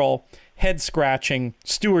several head-scratching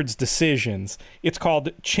stewards' decisions. It's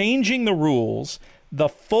called Changing the Rules. The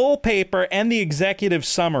full paper and the executive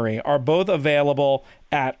summary are both available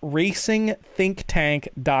at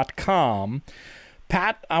racingthinktank.com.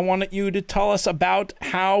 Pat, I wanted you to tell us about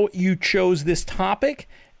how you chose this topic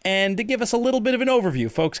and to give us a little bit of an overview.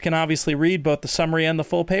 Folks can obviously read both the summary and the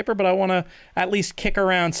full paper, but I want to at least kick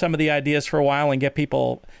around some of the ideas for a while and get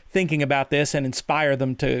people thinking about this and inspire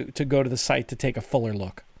them to go to the site to take a fuller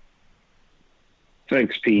look.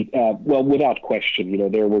 Thanks, Pete. Well, without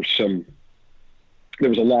question, there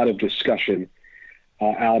was a lot of discussion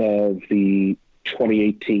out of the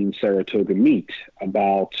 2018 Saratoga meet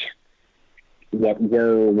about what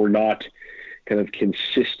were not kind of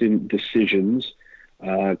consistent decisions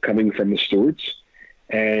coming from the stewards.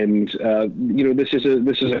 And, this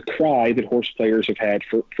is a cry that horse players have had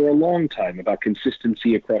for a long time about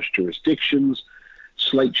consistency across jurisdictions,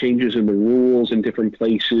 slight changes in the rules in different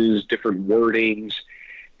places, different wordings,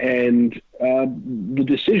 and the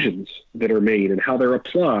decisions that are made and how they're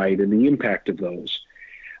applied and the impact of those.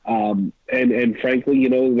 And frankly,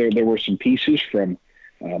 there were some pieces from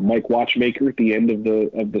Mike Watchmaker at the end of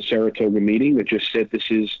the Saratoga meeting that just said this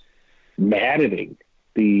is maddening,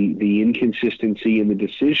 the inconsistency in the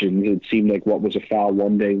decisions. It seemed like what was a foul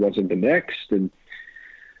one day wasn't the next. And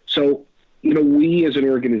so, we as an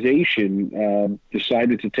organization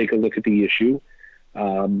decided to take a look at the issue.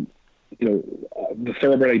 The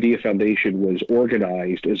Thoroughbred Idea Foundation was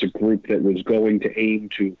organized as a group that was going to aim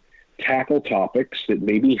to tackle topics that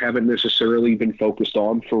maybe haven't necessarily been focused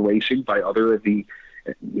on for racing by other of the,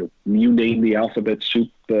 you name the alphabet soup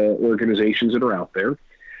organizations that are out there,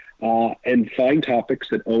 and find topics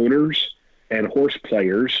that owners and horse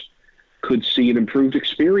players could see an improved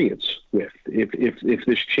experience with if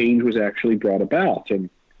this change was actually brought about.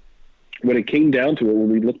 And when it came down to it,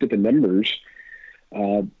 when we looked at the numbers,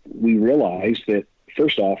 we realized that,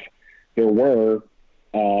 first off, there were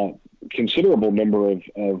considerable number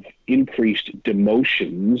of increased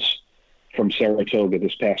demotions from Saratoga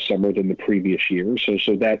this past summer than the previous year. So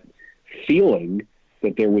that feeling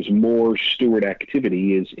that there was more steward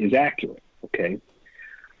activity is accurate, okay?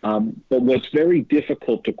 But what's very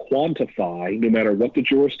difficult to quantify, no matter what the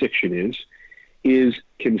jurisdiction is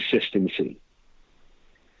consistency.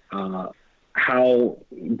 How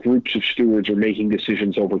groups of stewards are making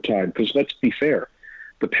decisions over time. Because let's be fair,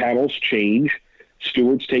 the panels change,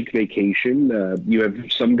 stewards take vacation. You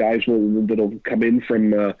have some guys that'll come in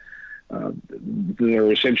from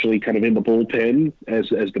they're essentially kind of in the bullpen as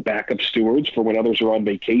the backup stewards for when others are on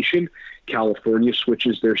vacation. California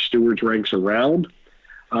switches their stewards ranks around.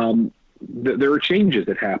 There are changes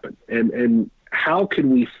that happen, and how can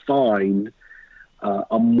we find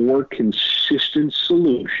a more consistent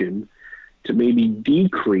solution to maybe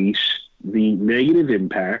decrease the negative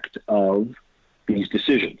impact of these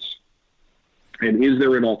decisions? And is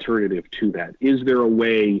there an alternative to that? Is there a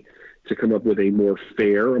way to come up with a more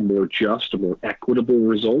fair, a more just, a more equitable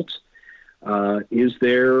result? Is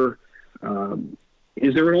there an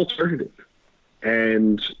alternative?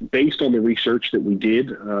 And based on the research that we did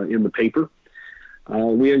in the paper,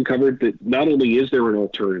 we uncovered that not only is there an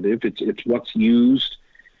alternative, it's what's used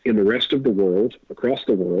in the rest of the world, across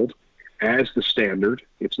the world, as the standard.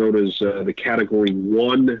 It's known as the Category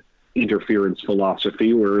 1 interference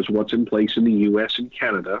philosophy, whereas what's in place in the U.S. and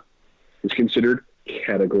Canada is considered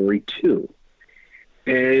Category 2.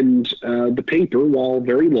 And the paper, while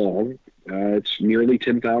very long, it's nearly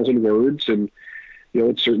 10,000 words, and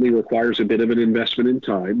it certainly requires a bit of an investment in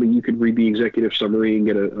time. And you can read the executive summary and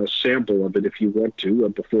get a sample of it if you want to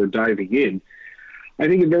before diving in. I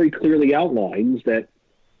think it very clearly outlines that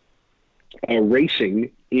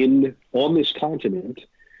racing on this continent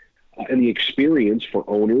and the experience for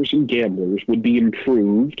owners and gamblers would be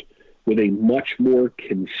improved with a much more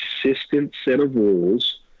consistent set of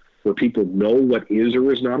rules where people know what is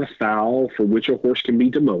or is not a foul, for which a horse can be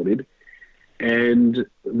demoted, and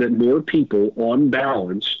that more people, on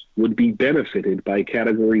balance, would be benefited by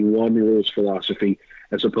Category 1 rules philosophy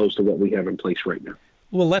as opposed to what we have in place right now.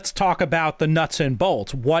 Well, let's talk about the nuts and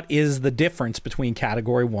bolts. What is the difference between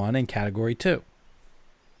Category 1 and Category 2?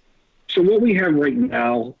 So what we have right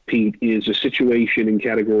now, Pete, is a situation in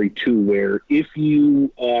Category 2 where if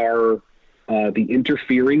you are the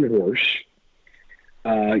interfering horse,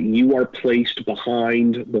 you are placed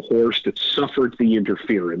behind the horse that suffered the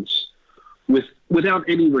interference without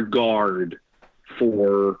any regard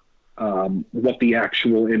for what the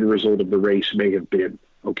actual end result of the race may have been.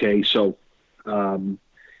 Okay, so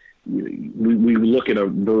we look at a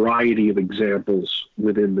variety of examples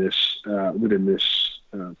within this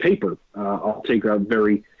paper. I'll take a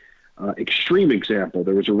very extreme example.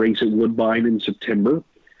 There was a race at Woodbine in September,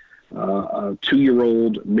 a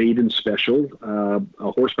 2-year-old maiden special.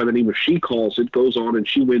 A horse by the name of She Calls It goes on and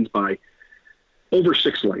she wins by over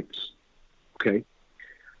 6 lengths. Okay.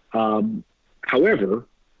 However,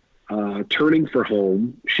 turning for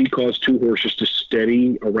home, she caused 2 horses to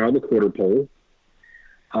steady around the quarter pole.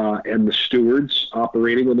 And the stewards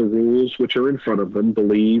operating on the rules which are in front of them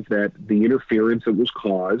believe that the interference that was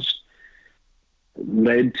caused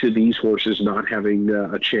led to these horses not having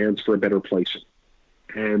a chance for a better placing.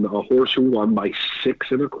 And a horse who won by 6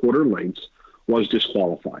 1/4 lengths was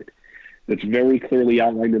disqualified. That's very clearly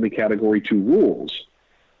outlined in the Category 2 rules.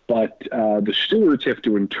 But the stewards have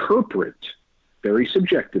to interpret very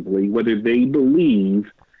subjectively whether they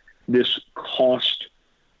believe this cost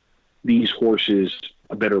these horses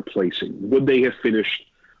a better placing. Would they have finished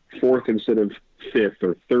 4th instead of 5th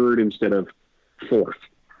or 3rd instead of 4th?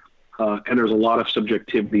 And there's a lot of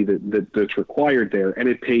subjectivity that's required there, and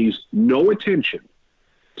it pays no attention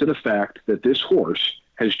to the fact that this horse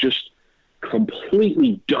has just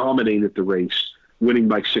completely dominated the race, winning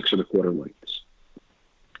by 6 1/4 lengths.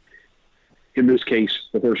 In this case,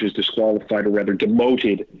 the horse is disqualified, or rather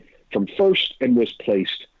demoted from 1st and was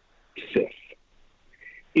placed 5th.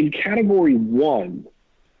 In Category 1,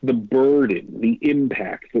 the burden, the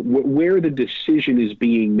impact, where the decision is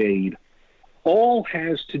being made, all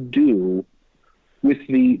has to do with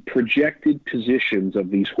the projected positions of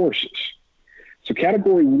these horses. So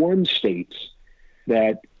Category 1 states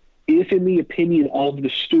that if, in the opinion of the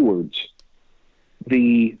stewards,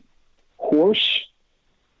 the horse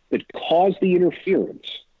that caused the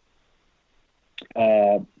interference,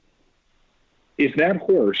 if that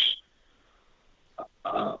horse,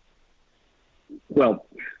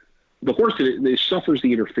 the horse that suffers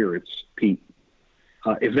the interference, Pete,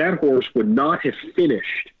 if that horse would not have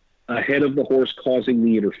finished ahead of the horse causing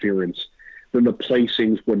the interference, then the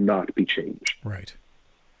placings would not be changed. Right.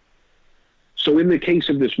 So in the case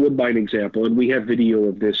of this Woodbine example, and we have video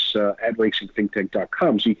of this at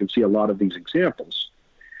racingthinktank.com, so you can see a lot of these examples,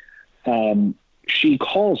 She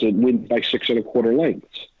Calls It wins by 6 1/4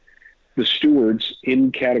 lengths. The stewards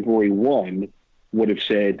in Category 1 would have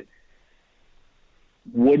said,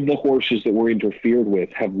 would the horses that were interfered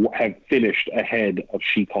with have finished ahead of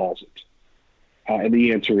She Calls It? And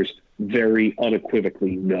the answer is very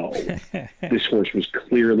unequivocally no. This horse was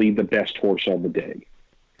clearly the best horse on the day.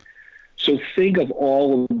 So think of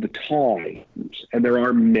all of the times, and there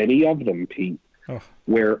are many of them, Pete,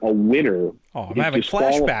 where a winner is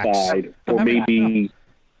disqualified or maybe,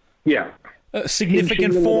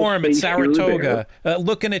 significant form at Saratoga,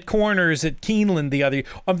 looking at corners at Keeneland the other.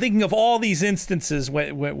 I'm thinking of all these instances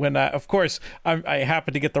when of course, I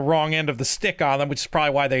happen to get the wrong end of the stick on them, which is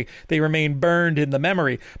probably why they remain burned in the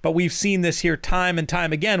memory. But we've seen this here time and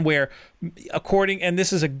time again where, and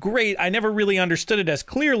this is I never really understood it as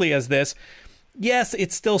clearly as this. Yes,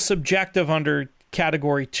 it's still subjective under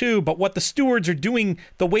Category 2, but what the stewards are doing,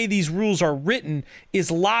 the way these rules are written,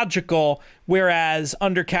 is logical, whereas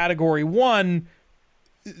under Category 1,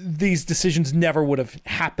 these decisions never would have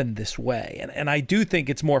happened this way. And I do think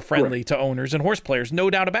it's more friendly to owners and horse players, no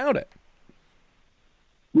doubt about it.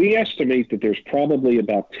 We estimate that there's probably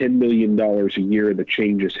about $10 million a year that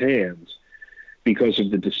changes hands because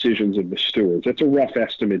of the decisions of the stewards. That's a rough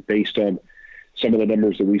estimate based on some of the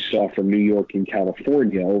numbers that we saw from New York and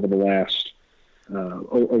California over the last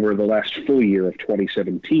full year of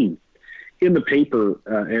 2017. In the paper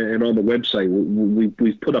and on the website,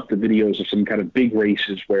 we've put up the videos of some kind of big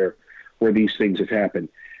races where these things have happened.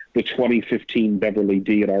 The 2015 Beverly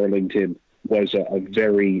D at Arlington was a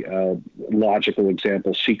very logical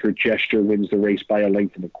example. Secret Gesture wins the race by a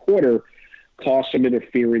length and a quarter, cost some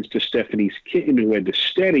interference to Stephanie's Kitten, who had to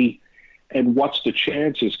steady, and What's the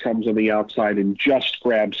Chances comes on the outside and just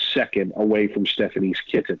grabs second away from Stephanie's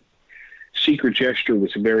Kitten. Secret Gesture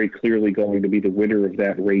was very clearly going to be the winner of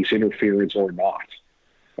that race, interference or not.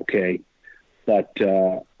 Okay. But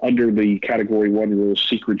under the Category 1 rules,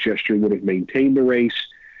 Secret Gesture would have maintained the race.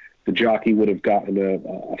 The jockey would have gotten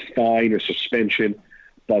a fine or suspension,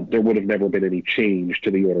 but there would have never been any change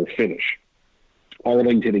to the order of finish.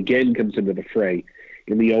 Arlington again comes into the fray.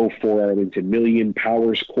 In the 04 Arlington Million,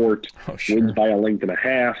 Powers Court wins by a length and a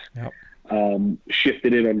half. Yep.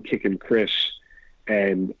 Shifted in on Kick and Chris,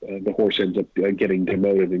 and the horse ends up getting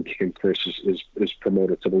demoted, and Kick and Chris is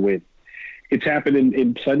promoted to the win. It's happened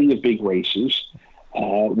in plenty of big races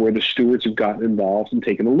where the stewards have gotten involved and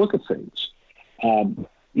taken a look at things.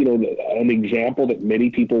 An example that many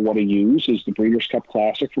people want to use is the Breeders' Cup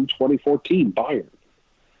Classic from 2014, Bayern.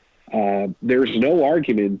 There's no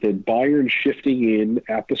argument that Bayern shifting in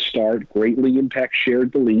at the start greatly impacts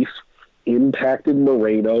shared belief, impacted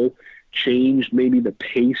Moreno, changed maybe the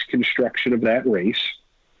pace construction of that race.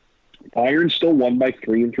 Bayern still won by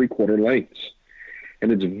 3 3/4 lengths.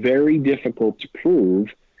 And it's very difficult to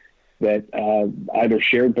prove that either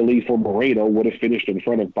shared belief or Moreno would have finished in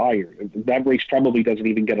front of Bayern. That race probably doesn't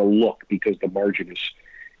even get a look because the margin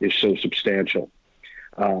is so substantial.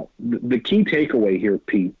 The key takeaway here,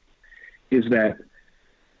 Pete, is that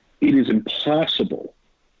it is impossible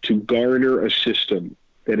to garner a system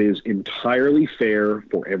that is entirely fair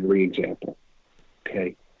for every example.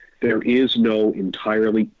 Okay? There is no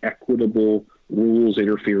entirely equitable rules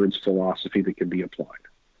interference philosophy that can be applied.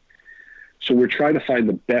 So we're trying to find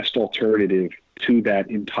the best alternative to that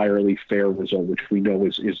entirely fair result, which we know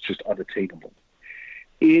is just unattainable.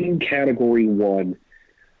 In Category 1,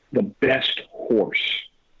 the best horse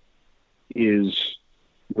is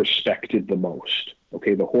respected the most.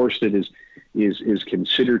 Okay, the horse that is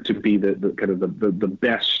considered to be the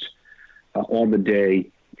best on the day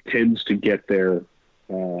tends to get there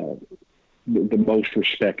the most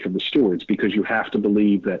respect from the stewards, because you have to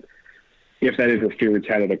believe that if that interference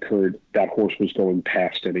hadn't occurred, that horse was going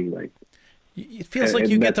past anyway. It feels like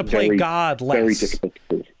you get to play God less. Very difficult to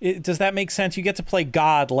prove. Does that make sense? You get to play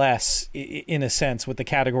God less, in a sense, with the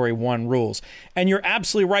Category 1 rules. And you're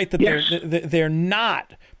absolutely right that yes.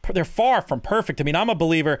 They're far from perfect. I mean, I'm a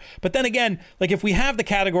believer. But then again, like if we have the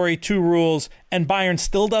Category 2 rules and Bayern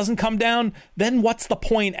still doesn't come down, then what's the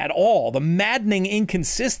point at all? The maddening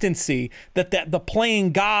inconsistency that the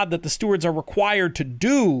playing God that the stewards are required to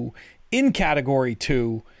do in Category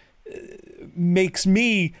 2 makes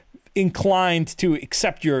me inclined to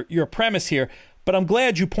accept your premise here. But I'm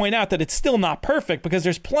glad you point out that it's still not perfect, because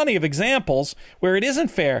there's plenty of examples where it isn't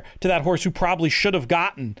fair to that horse who probably should have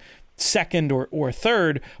gotten second or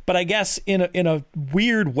third. But I guess in a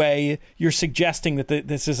weird way, you're suggesting that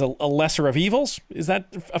this is a lesser of evils. Is that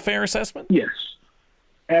a fair assessment? Yes,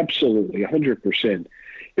 absolutely, 100%.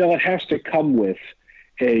 It has to come with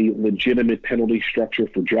a legitimate penalty structure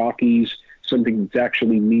for jockeys, something that's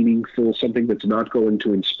actually meaningful, something that's not going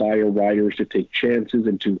to inspire riders to take chances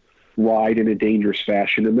and to ride in a dangerous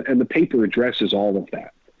fashion. And the paper addresses all of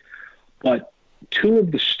that. But two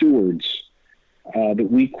of the stewards that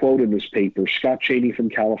we quote in this paper, Scott Chaney from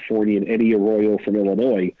California and Eddie Arroyo from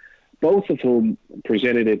Illinois, both of whom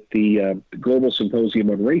presented at the Global Symposium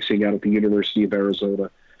on Racing out at the University of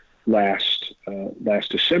Arizona last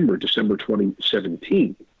December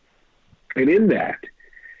 2017. And in that,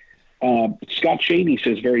 Scott Chaney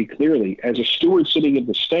says very clearly, as a steward sitting in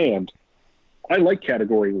the stand, I like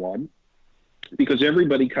Category 1 because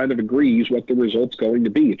everybody kind of agrees what the result's going to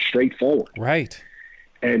be. It's straightforward. Right.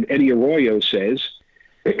 And Eddie Arroyo says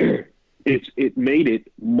it made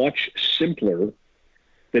it much simpler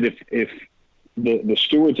that if the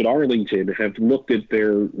stewards at Arlington have looked at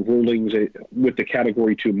their rulings with the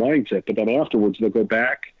Category 2 mindset, but then afterwards they'll go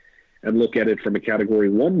back and look at it from a Category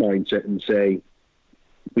 1 mindset and say,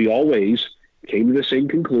 we always came to the same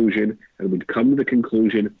conclusion, and we'd come to the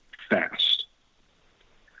conclusion fast.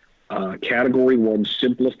 Category 1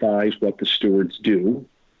 simplifies what the stewards do,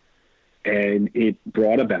 and it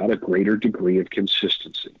brought about a greater degree of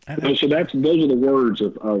consistency. So those are the words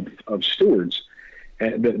of stewards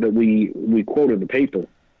that we quote in the paper.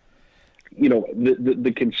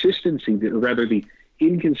 the consistency, or rather the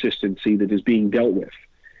inconsistency that is being dealt with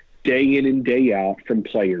day in and day out from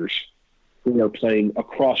players who are playing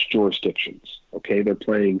across jurisdictions. Okay, they're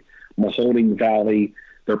playing Mahoning Valley,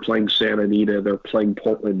 they're playing Santa Anita, they're playing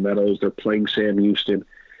Portland Meadows, they're playing Sam Houston.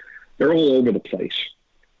 They're all over the place.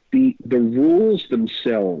 The rules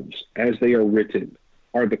themselves, as they are written,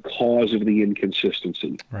 are the cause of the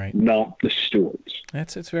inconsistency, right, not the stewards.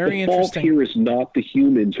 It's very interesting. The fault here is not the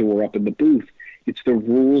humans who are up in the booth. It's the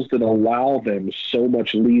rules that allow them so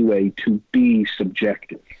much leeway to be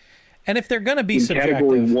subjective. And if they're going to be subjective,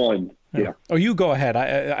 Category 1, yeah. Oh, you go ahead.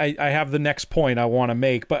 I have the next point I want to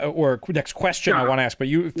make, or next question I want to ask, but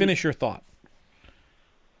you finish your thought.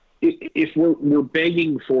 If we're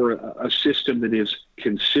begging for a system that is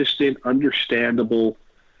consistent, understandable,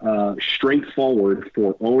 straightforward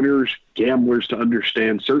for owners, gamblers to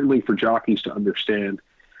understand, certainly for jockeys to understand,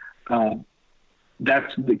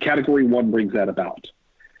 that's the Category 1 brings that about.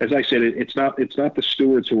 As I said, it's not the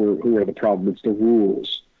stewards who are the problem. It's the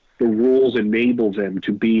rules. The rules enable them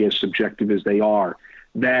to be as subjective as they are.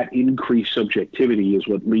 That increased subjectivity is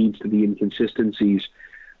what leads to the inconsistencies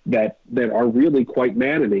that are really quite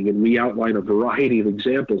maddening, and we outline a variety of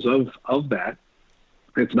examples of that.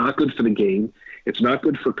 It's not good for the game. It's not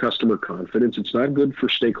good for customer confidence. It's not good for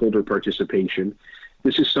stakeholder participation.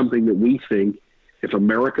 This is something that we think, if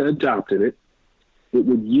America adopted it, it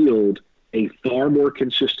would yield a far more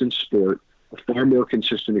consistent sport, a far more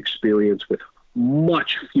consistent experience with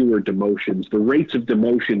much fewer demotions. The rates of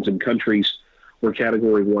demotions in countries where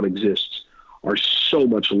Category 1 exists are so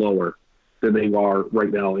much lower than they are right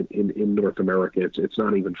now in North America. It's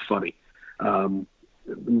not even funny.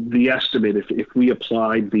 The estimate, if we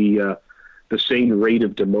applied the same rate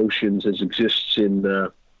of demotions as exists in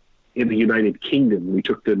the United Kingdom, we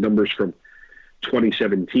took the numbers from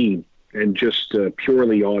 2017 and just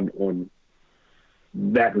purely on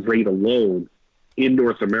that rate alone in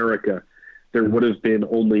North America, there would have been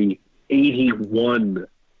only 81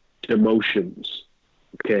 demotions.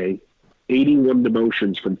 Okay. 81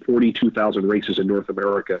 demotions from 42,000 races in North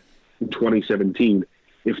America in 2017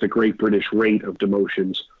 if the Great British rate of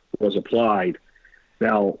demotions was applied.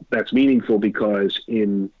 Now, that's meaningful because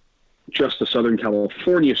in just the Southern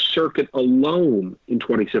California circuit alone in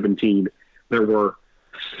 2017, there were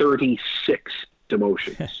 36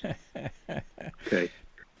 demotions, okay,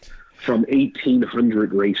 from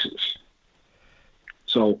 1,800 races.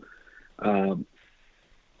 So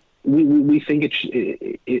we think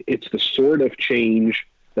it's the sort of change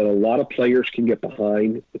that a lot of players can get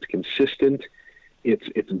behind. It's consistent.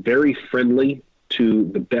 It's very friendly to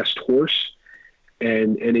the best horse,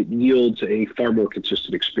 and it yields a far more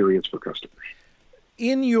consistent experience for customers.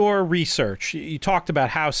 In your research, you talked about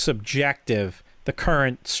how subjective the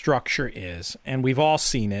current structure is, and we've all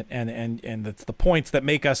seen it, and it's the points that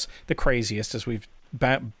make us the craziest, as we've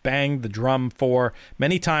banged the drum for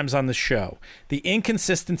many times on the show. The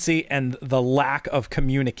inconsistency and the lack of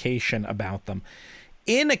communication about them.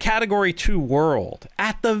 In a Category 2 world,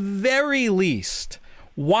 at the very least,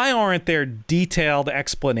 why aren't there detailed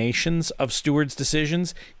explanations of stewards'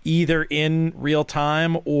 decisions, either in real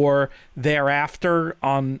time or thereafter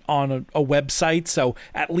on a website, so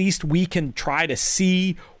at least we can try to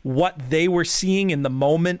see what they were seeing in the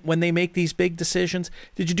moment when they make these big decisions?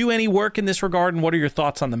 Did you do any work in this regard, and what are your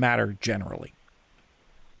thoughts on the matter generally?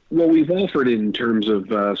 Well, we've offered in terms of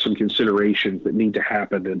some considerations that need to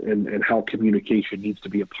happen and how communication needs to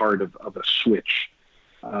be a part of a switch.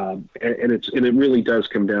 And it really does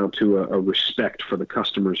come down to a respect for the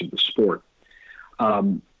customers of the sport.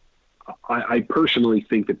 I personally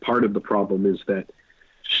think that part of the problem is that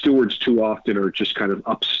stewards too often are just kind of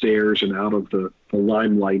upstairs and out of the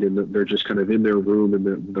limelight, and they're just kind of in their room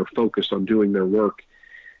and they're focused on doing their work,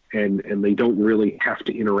 and they don't really have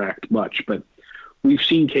to interact much. But we've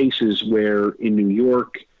seen cases where in New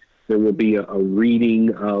York there will be a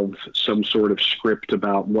reading of some sort of script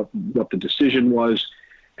about what the decision was.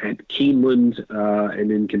 At Keeneland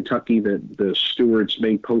and in Kentucky, that the stewards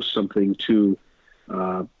may post something to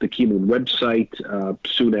the Keeneland website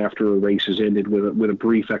soon after a race is ended with a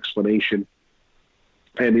brief explanation.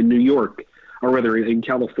 And in New York, or rather in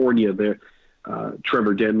California,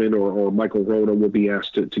 Trevor Denman or Michael Rona will be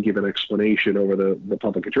asked to give an explanation over the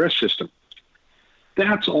public address system.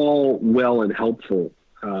 That's all well and helpful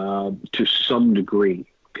to some degree.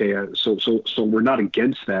 Okay, so we're not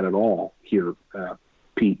against that at all here,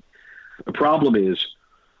 Pete. The problem is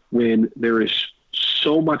when there is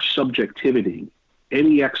so much subjectivity,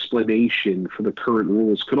 any explanation for the current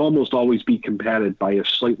rules could almost always be combated by a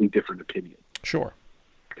slightly different opinion. Sure.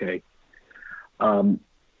 Okay.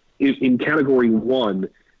 In Category 1,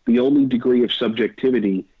 the only degree of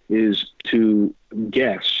subjectivity is to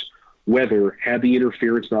guess whether, had the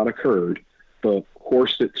interference not occurred, the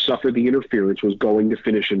horse that suffered the interference was going to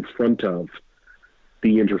finish in front of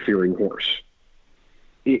the interfering horse.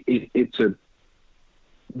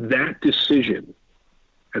 That decision,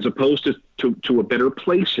 as opposed to a better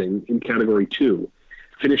placing in Category 2,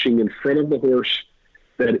 finishing in front of the horse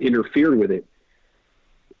that interfered with it,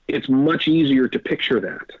 it's much easier to picture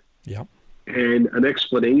that. Yeah. And an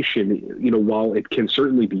explanation, while it can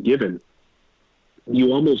certainly be given,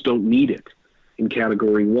 you almost don't need it in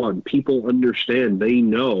Category 1. People understand, they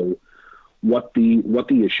know what the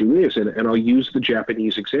issue is. And I'll use the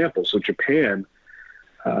Japanese example. So Japan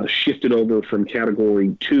shifted over from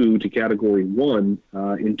Category 2 to Category 1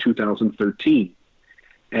 in 2013.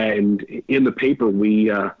 And in the paper,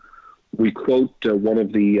 we quote one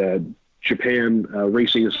of the Japan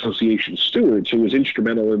Racing Association stewards who was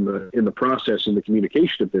instrumental in the process and the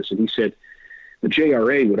communication of this. And he said the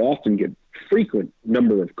JRA would often get frequent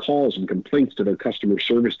number of calls and complaints to their customer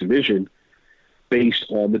service division based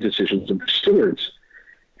on the decisions of the stewards.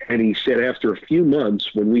 And he said after a few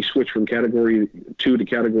months, when we switched from Category 2 to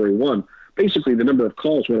Category 1, basically the number of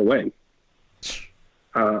calls went away.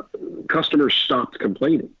 Customers stopped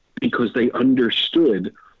complaining because they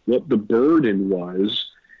understood what the burden was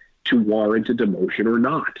to warrant a demotion or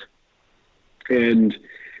not. And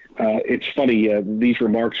it's funny, these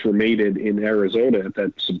remarks were made in Arizona at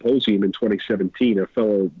that symposium in 2017.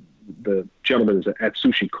 The gentleman is at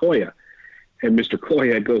Sushi Koya, and Mr.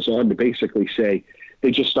 Koya goes on to basically say,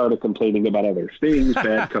 they just started complaining about other things,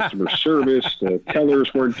 bad customer service, the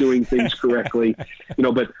tellers weren't doing things correctly,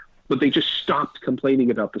 but they just stopped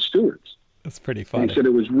complaining about the stewards. That's pretty funny. And he said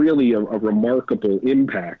it was really a remarkable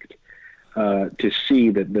impact to see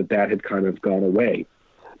that had kind of gone away.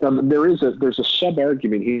 Now, there's a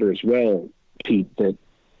sub-argument here as well, Pete, that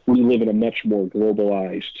we live in a much more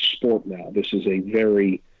globalized sport now. This is a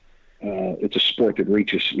very, it's a sport that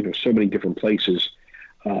reaches, so many different places.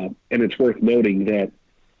 And it's worth noting that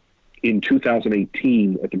in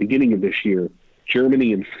 2018, at the beginning of this year,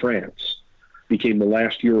 Germany and France became the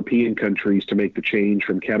last European countries to make the change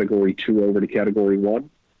from Category 2 over to Category 1.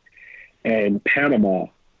 And Panama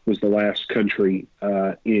was the last country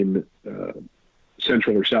in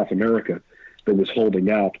Central or South America that was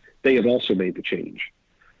holding out. They have also made the change.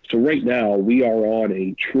 So right now, we are on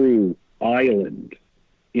a true island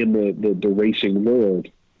in the racing world,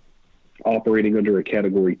 operating under a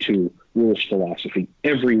Category 2 rules philosophy.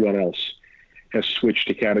 Everyone else has switched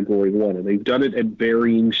to Category 1, and they've done it at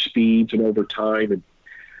varying speeds and over time. And,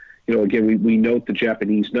 again, we note the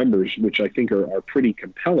Japanese numbers, which I think are pretty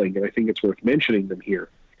compelling, and I think it's worth mentioning them here,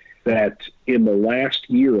 that in the last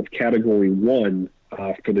year of Category 1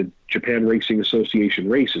 for the Japan Racing Association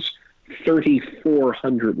races,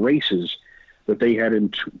 3,400 races that they had in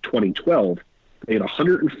 2012, they had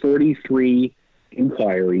 143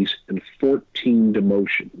 inquiries and 14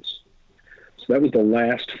 demotions. So that was the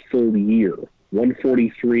last full year.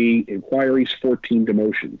 143 inquiries, 14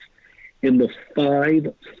 demotions. In the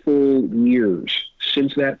 5 full years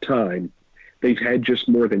since that time, they've had just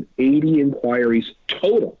more than 80 inquiries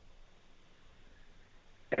total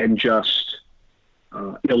and just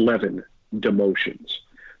 11 demotions.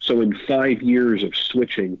 So in 5 years of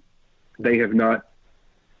switching, they have not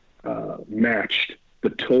matched the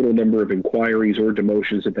total number of inquiries or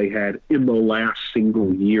demotions that they had in the last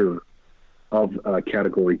single year of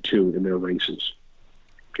Category 2 in their races.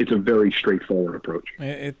 It's a very straightforward approach.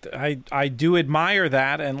 I do admire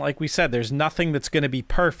that, and like we said, there's nothing that's going to be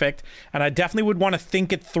perfect, and I definitely would want to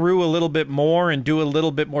think it through a little bit more and do a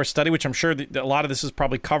little bit more study, which I'm sure that a lot of this is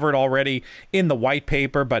probably covered already in the white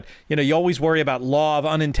paper, but you always worry about law of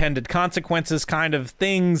unintended consequences kind of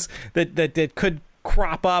things that could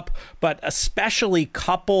crop up, but especially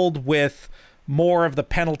coupled with more of the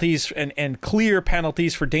penalties and clear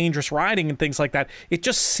penalties for dangerous riding and things like that, it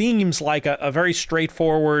just seems like a very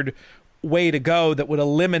straightforward way to go that would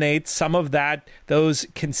eliminate some of those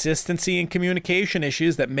consistency and communication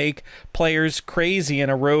issues that make players crazy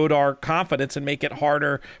and erode our confidence and make it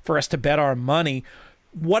harder for us to bet our money.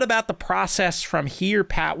 What about the process from here,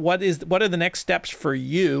 Pat? What are the next steps for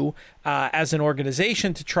you as an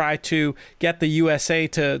organization to try to get the USA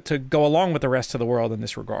to go along with the rest of the world in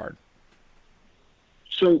this regard?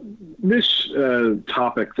 So this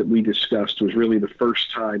topic that we discussed was really the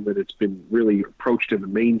first time that it's been really approached in the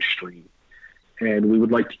mainstream, and we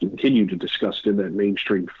would like to continue to discuss it in that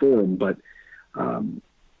mainstream forum. But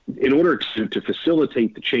in order to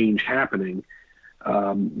facilitate the change happening,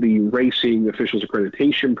 the Racing Officials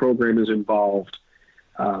Accreditation Program is involved.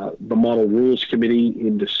 The Model Rules Committee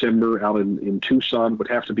in December out in Tucson would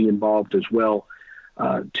have to be involved as well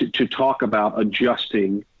to talk about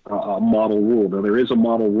adjusting a model rule. Now, there is a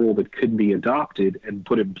model rule that could be adopted and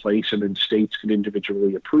put in place, and then states could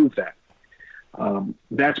individually approve that.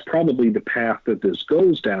 That's probably the path that this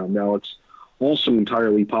goes down. Now, it's also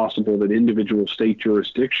entirely possible that individual state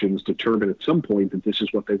jurisdictions determine at some point that this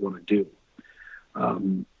is what they want to do.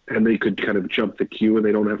 And they could kind of jump the queue, and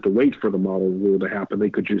they don't have to wait for the model rule to happen. They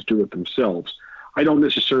could just do it themselves. I don't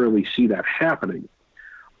necessarily see that happening,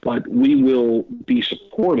 but we will be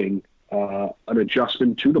supporting an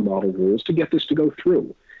adjustment to the model rules to get this to go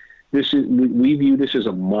through. We view this as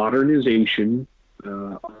a modernization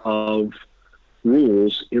of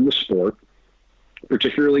rules in the sport,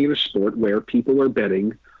 particularly in a sport where people are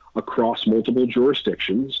betting across multiple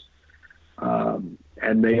jurisdictions, and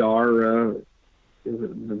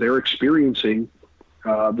they're experiencing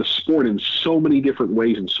the sport in so many different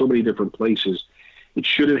ways in so many different places. It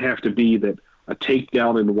shouldn't have to be that a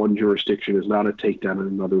takedown in one jurisdiction is not a takedown in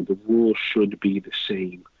another. The rules should be the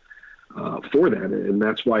same for that, and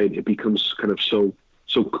that's why it becomes kind of so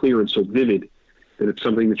clear and so vivid that it's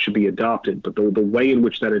something that should be adopted. But the way in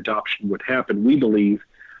which that adoption would happen, we believe,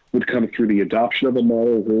 would come through the adoption of a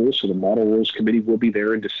model rule. So the Model Rules Committee will be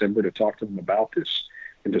there in December to talk to them about this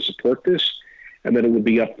and to support this. And then it would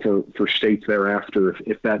be up for states thereafter,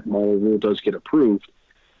 if that model rule does get approved,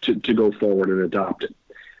 to go forward and adopt it.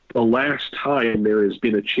 The last time there has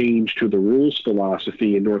been a change to the rules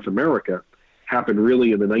philosophy in North America happened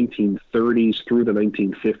really in the 1930s through the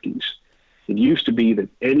 1950s. It used to be that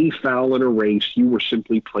any foul in a race, you were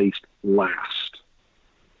simply placed last.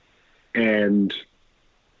 And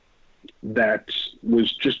that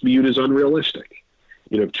was just viewed as unrealistic.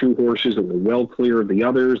 You know, two horses that were well clear of the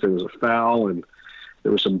others, there was a foul, and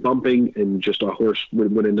there was some bumping, and just a horse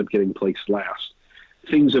would end up getting placed last.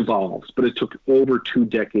 Things evolved, but it took over 2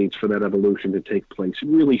 decades for that evolution to take place. It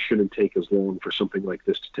really shouldn't take as long for something like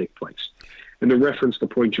this to take place. And to reference the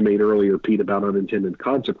point you made earlier, Pete, about unintended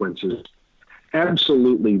consequences,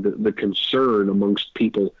 absolutely the concern amongst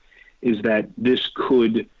people is that this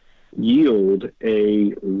could yield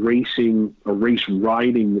a race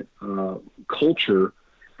riding culture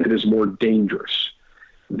that is more dangerous,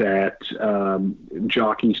 that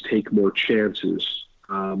jockeys take more chances.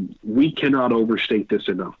 We cannot overstate this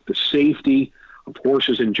enough. The safety of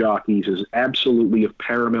horses and jockeys is absolutely of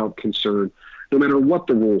paramount concern, no matter what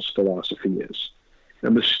the rules philosophy is.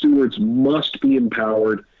 And the stewards must be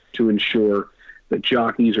empowered to ensure that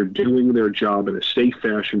jockeys are doing their job in a safe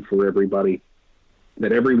fashion for everybody,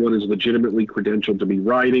 that everyone is legitimately credentialed to be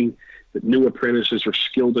riding, that new apprentices are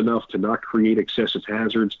skilled enough to not create excessive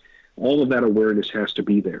hazards. All of that awareness has to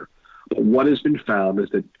be there. But what has been found is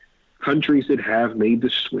that countries that have made the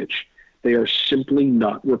switch, they are simply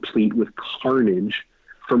not replete with carnage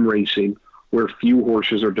from racing where few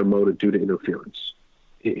horses are demoted due to interference.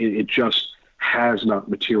 It just has not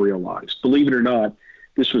materialized. Believe it or not,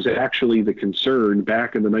 this was actually the concern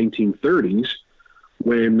back in the 1930s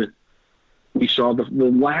when we saw the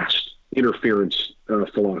last interference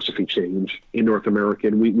philosophy change in North America.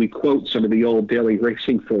 And we quote some of the old Daily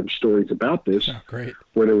Racing Form stories about this,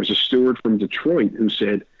 where there was a steward from Detroit who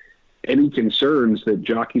said any concerns that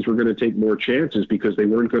jockeys were going to take more chances because they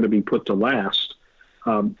weren't going to be put to last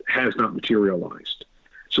has not materialized.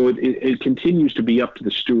 So it continues to be up to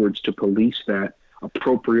the stewards to police that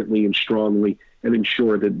appropriately and strongly and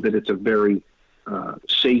ensure that it's a very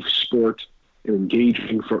safe sport and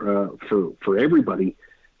engaging for everybody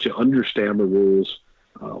to understand the rules,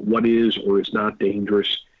 what is or is not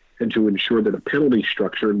dangerous, and to ensure that a penalty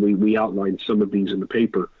structure, and we outlined some of these in the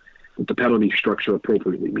paper, that the penalty structure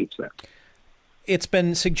appropriately meets that. It's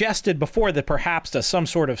been suggested before that perhaps some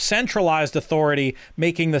sort of centralized authority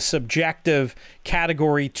making the subjective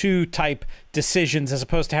Category 2 type decisions as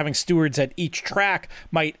opposed to having stewards at each track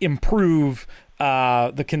might improve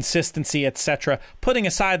the consistency, etc. Putting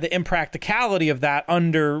aside the impracticality of that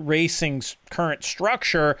under racing's current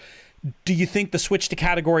structure, do you think the switch to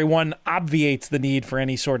Category 1 obviates the need for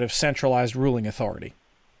any sort of centralized ruling authority?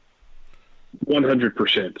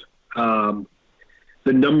 100%.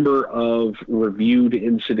 The number of reviewed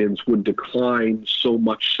incidents would decline so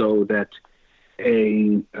much so that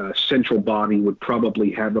a central body would probably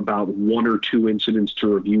have about 1 or 2 incidents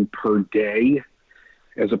to review per day,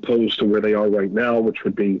 as opposed to where they are right now, which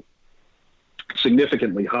would be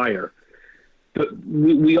significantly higher. But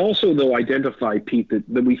we also, though, identify, Pete,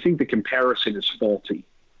 that we think the comparison is faulty,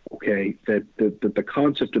 okay? That the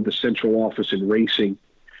concept of the central office in racing,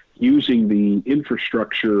 using the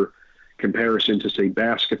infrastructure comparison to, say,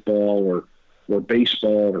 basketball or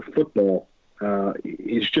baseball or football,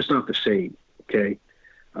 is just not the same, okay?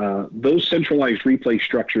 Those centralized replay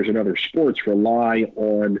structures in other sports rely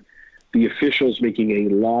on the officials making a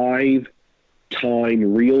live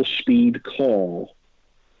time, real speed call,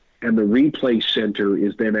 and the replay center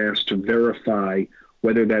is then asked to verify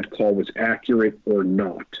whether that call was accurate or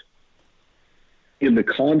not. In the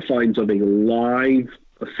confines of a live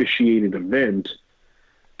officiated event,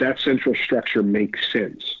 that central structure makes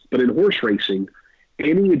sense. But in horse racing,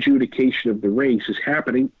 any adjudication of the race is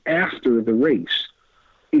happening after the race,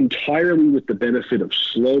 entirely with the benefit of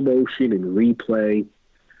slow motion and replay.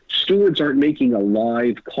 Stewards aren't making a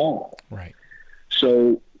live call. Right.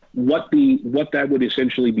 So what that would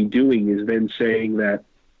essentially be doing is then saying that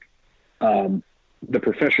the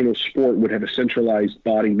professional sport would have a centralized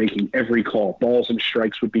body making every call. Balls and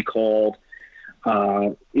strikes would be called.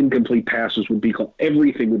 Incomplete passes would be called.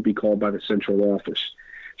 Everything would be called by the central office.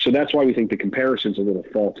 So that's why we think the comparison's a little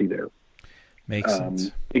faulty there. Makes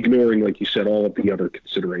sense. Ignoring, like you said, all of the other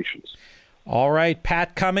considerations. All right,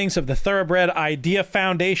 Pat Cummings of the Thoroughbred Idea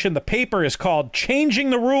Foundation. The paper is called Changing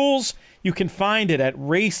the Rules. You can find it at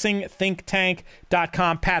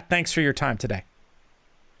racingthinktank.com. Pat, thanks for your time today.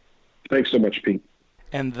 Thanks so much, Pete.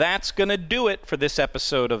 And that's going to do it for this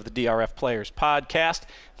episode of the DRF Players Podcast.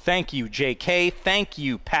 Thank you, JK. Thank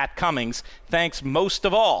you, Pat Cummings. Thanks most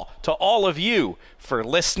of all to all of you for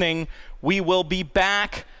listening. We will be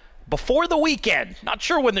back before the weekend. Not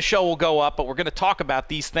sure when the show will go up, but we're going to talk about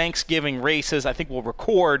these Thanksgiving races. I think we'll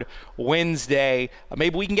record Wednesday.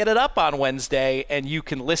 Maybe we can get it up on Wednesday, and you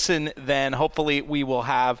can listen then. Hopefully we will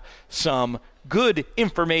have some good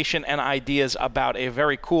information and ideas about a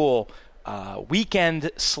very cool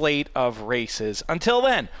weekend slate of races. Until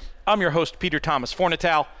then, I'm your host, Peter Thomas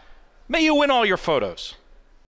Fornatale. May you win all your photos.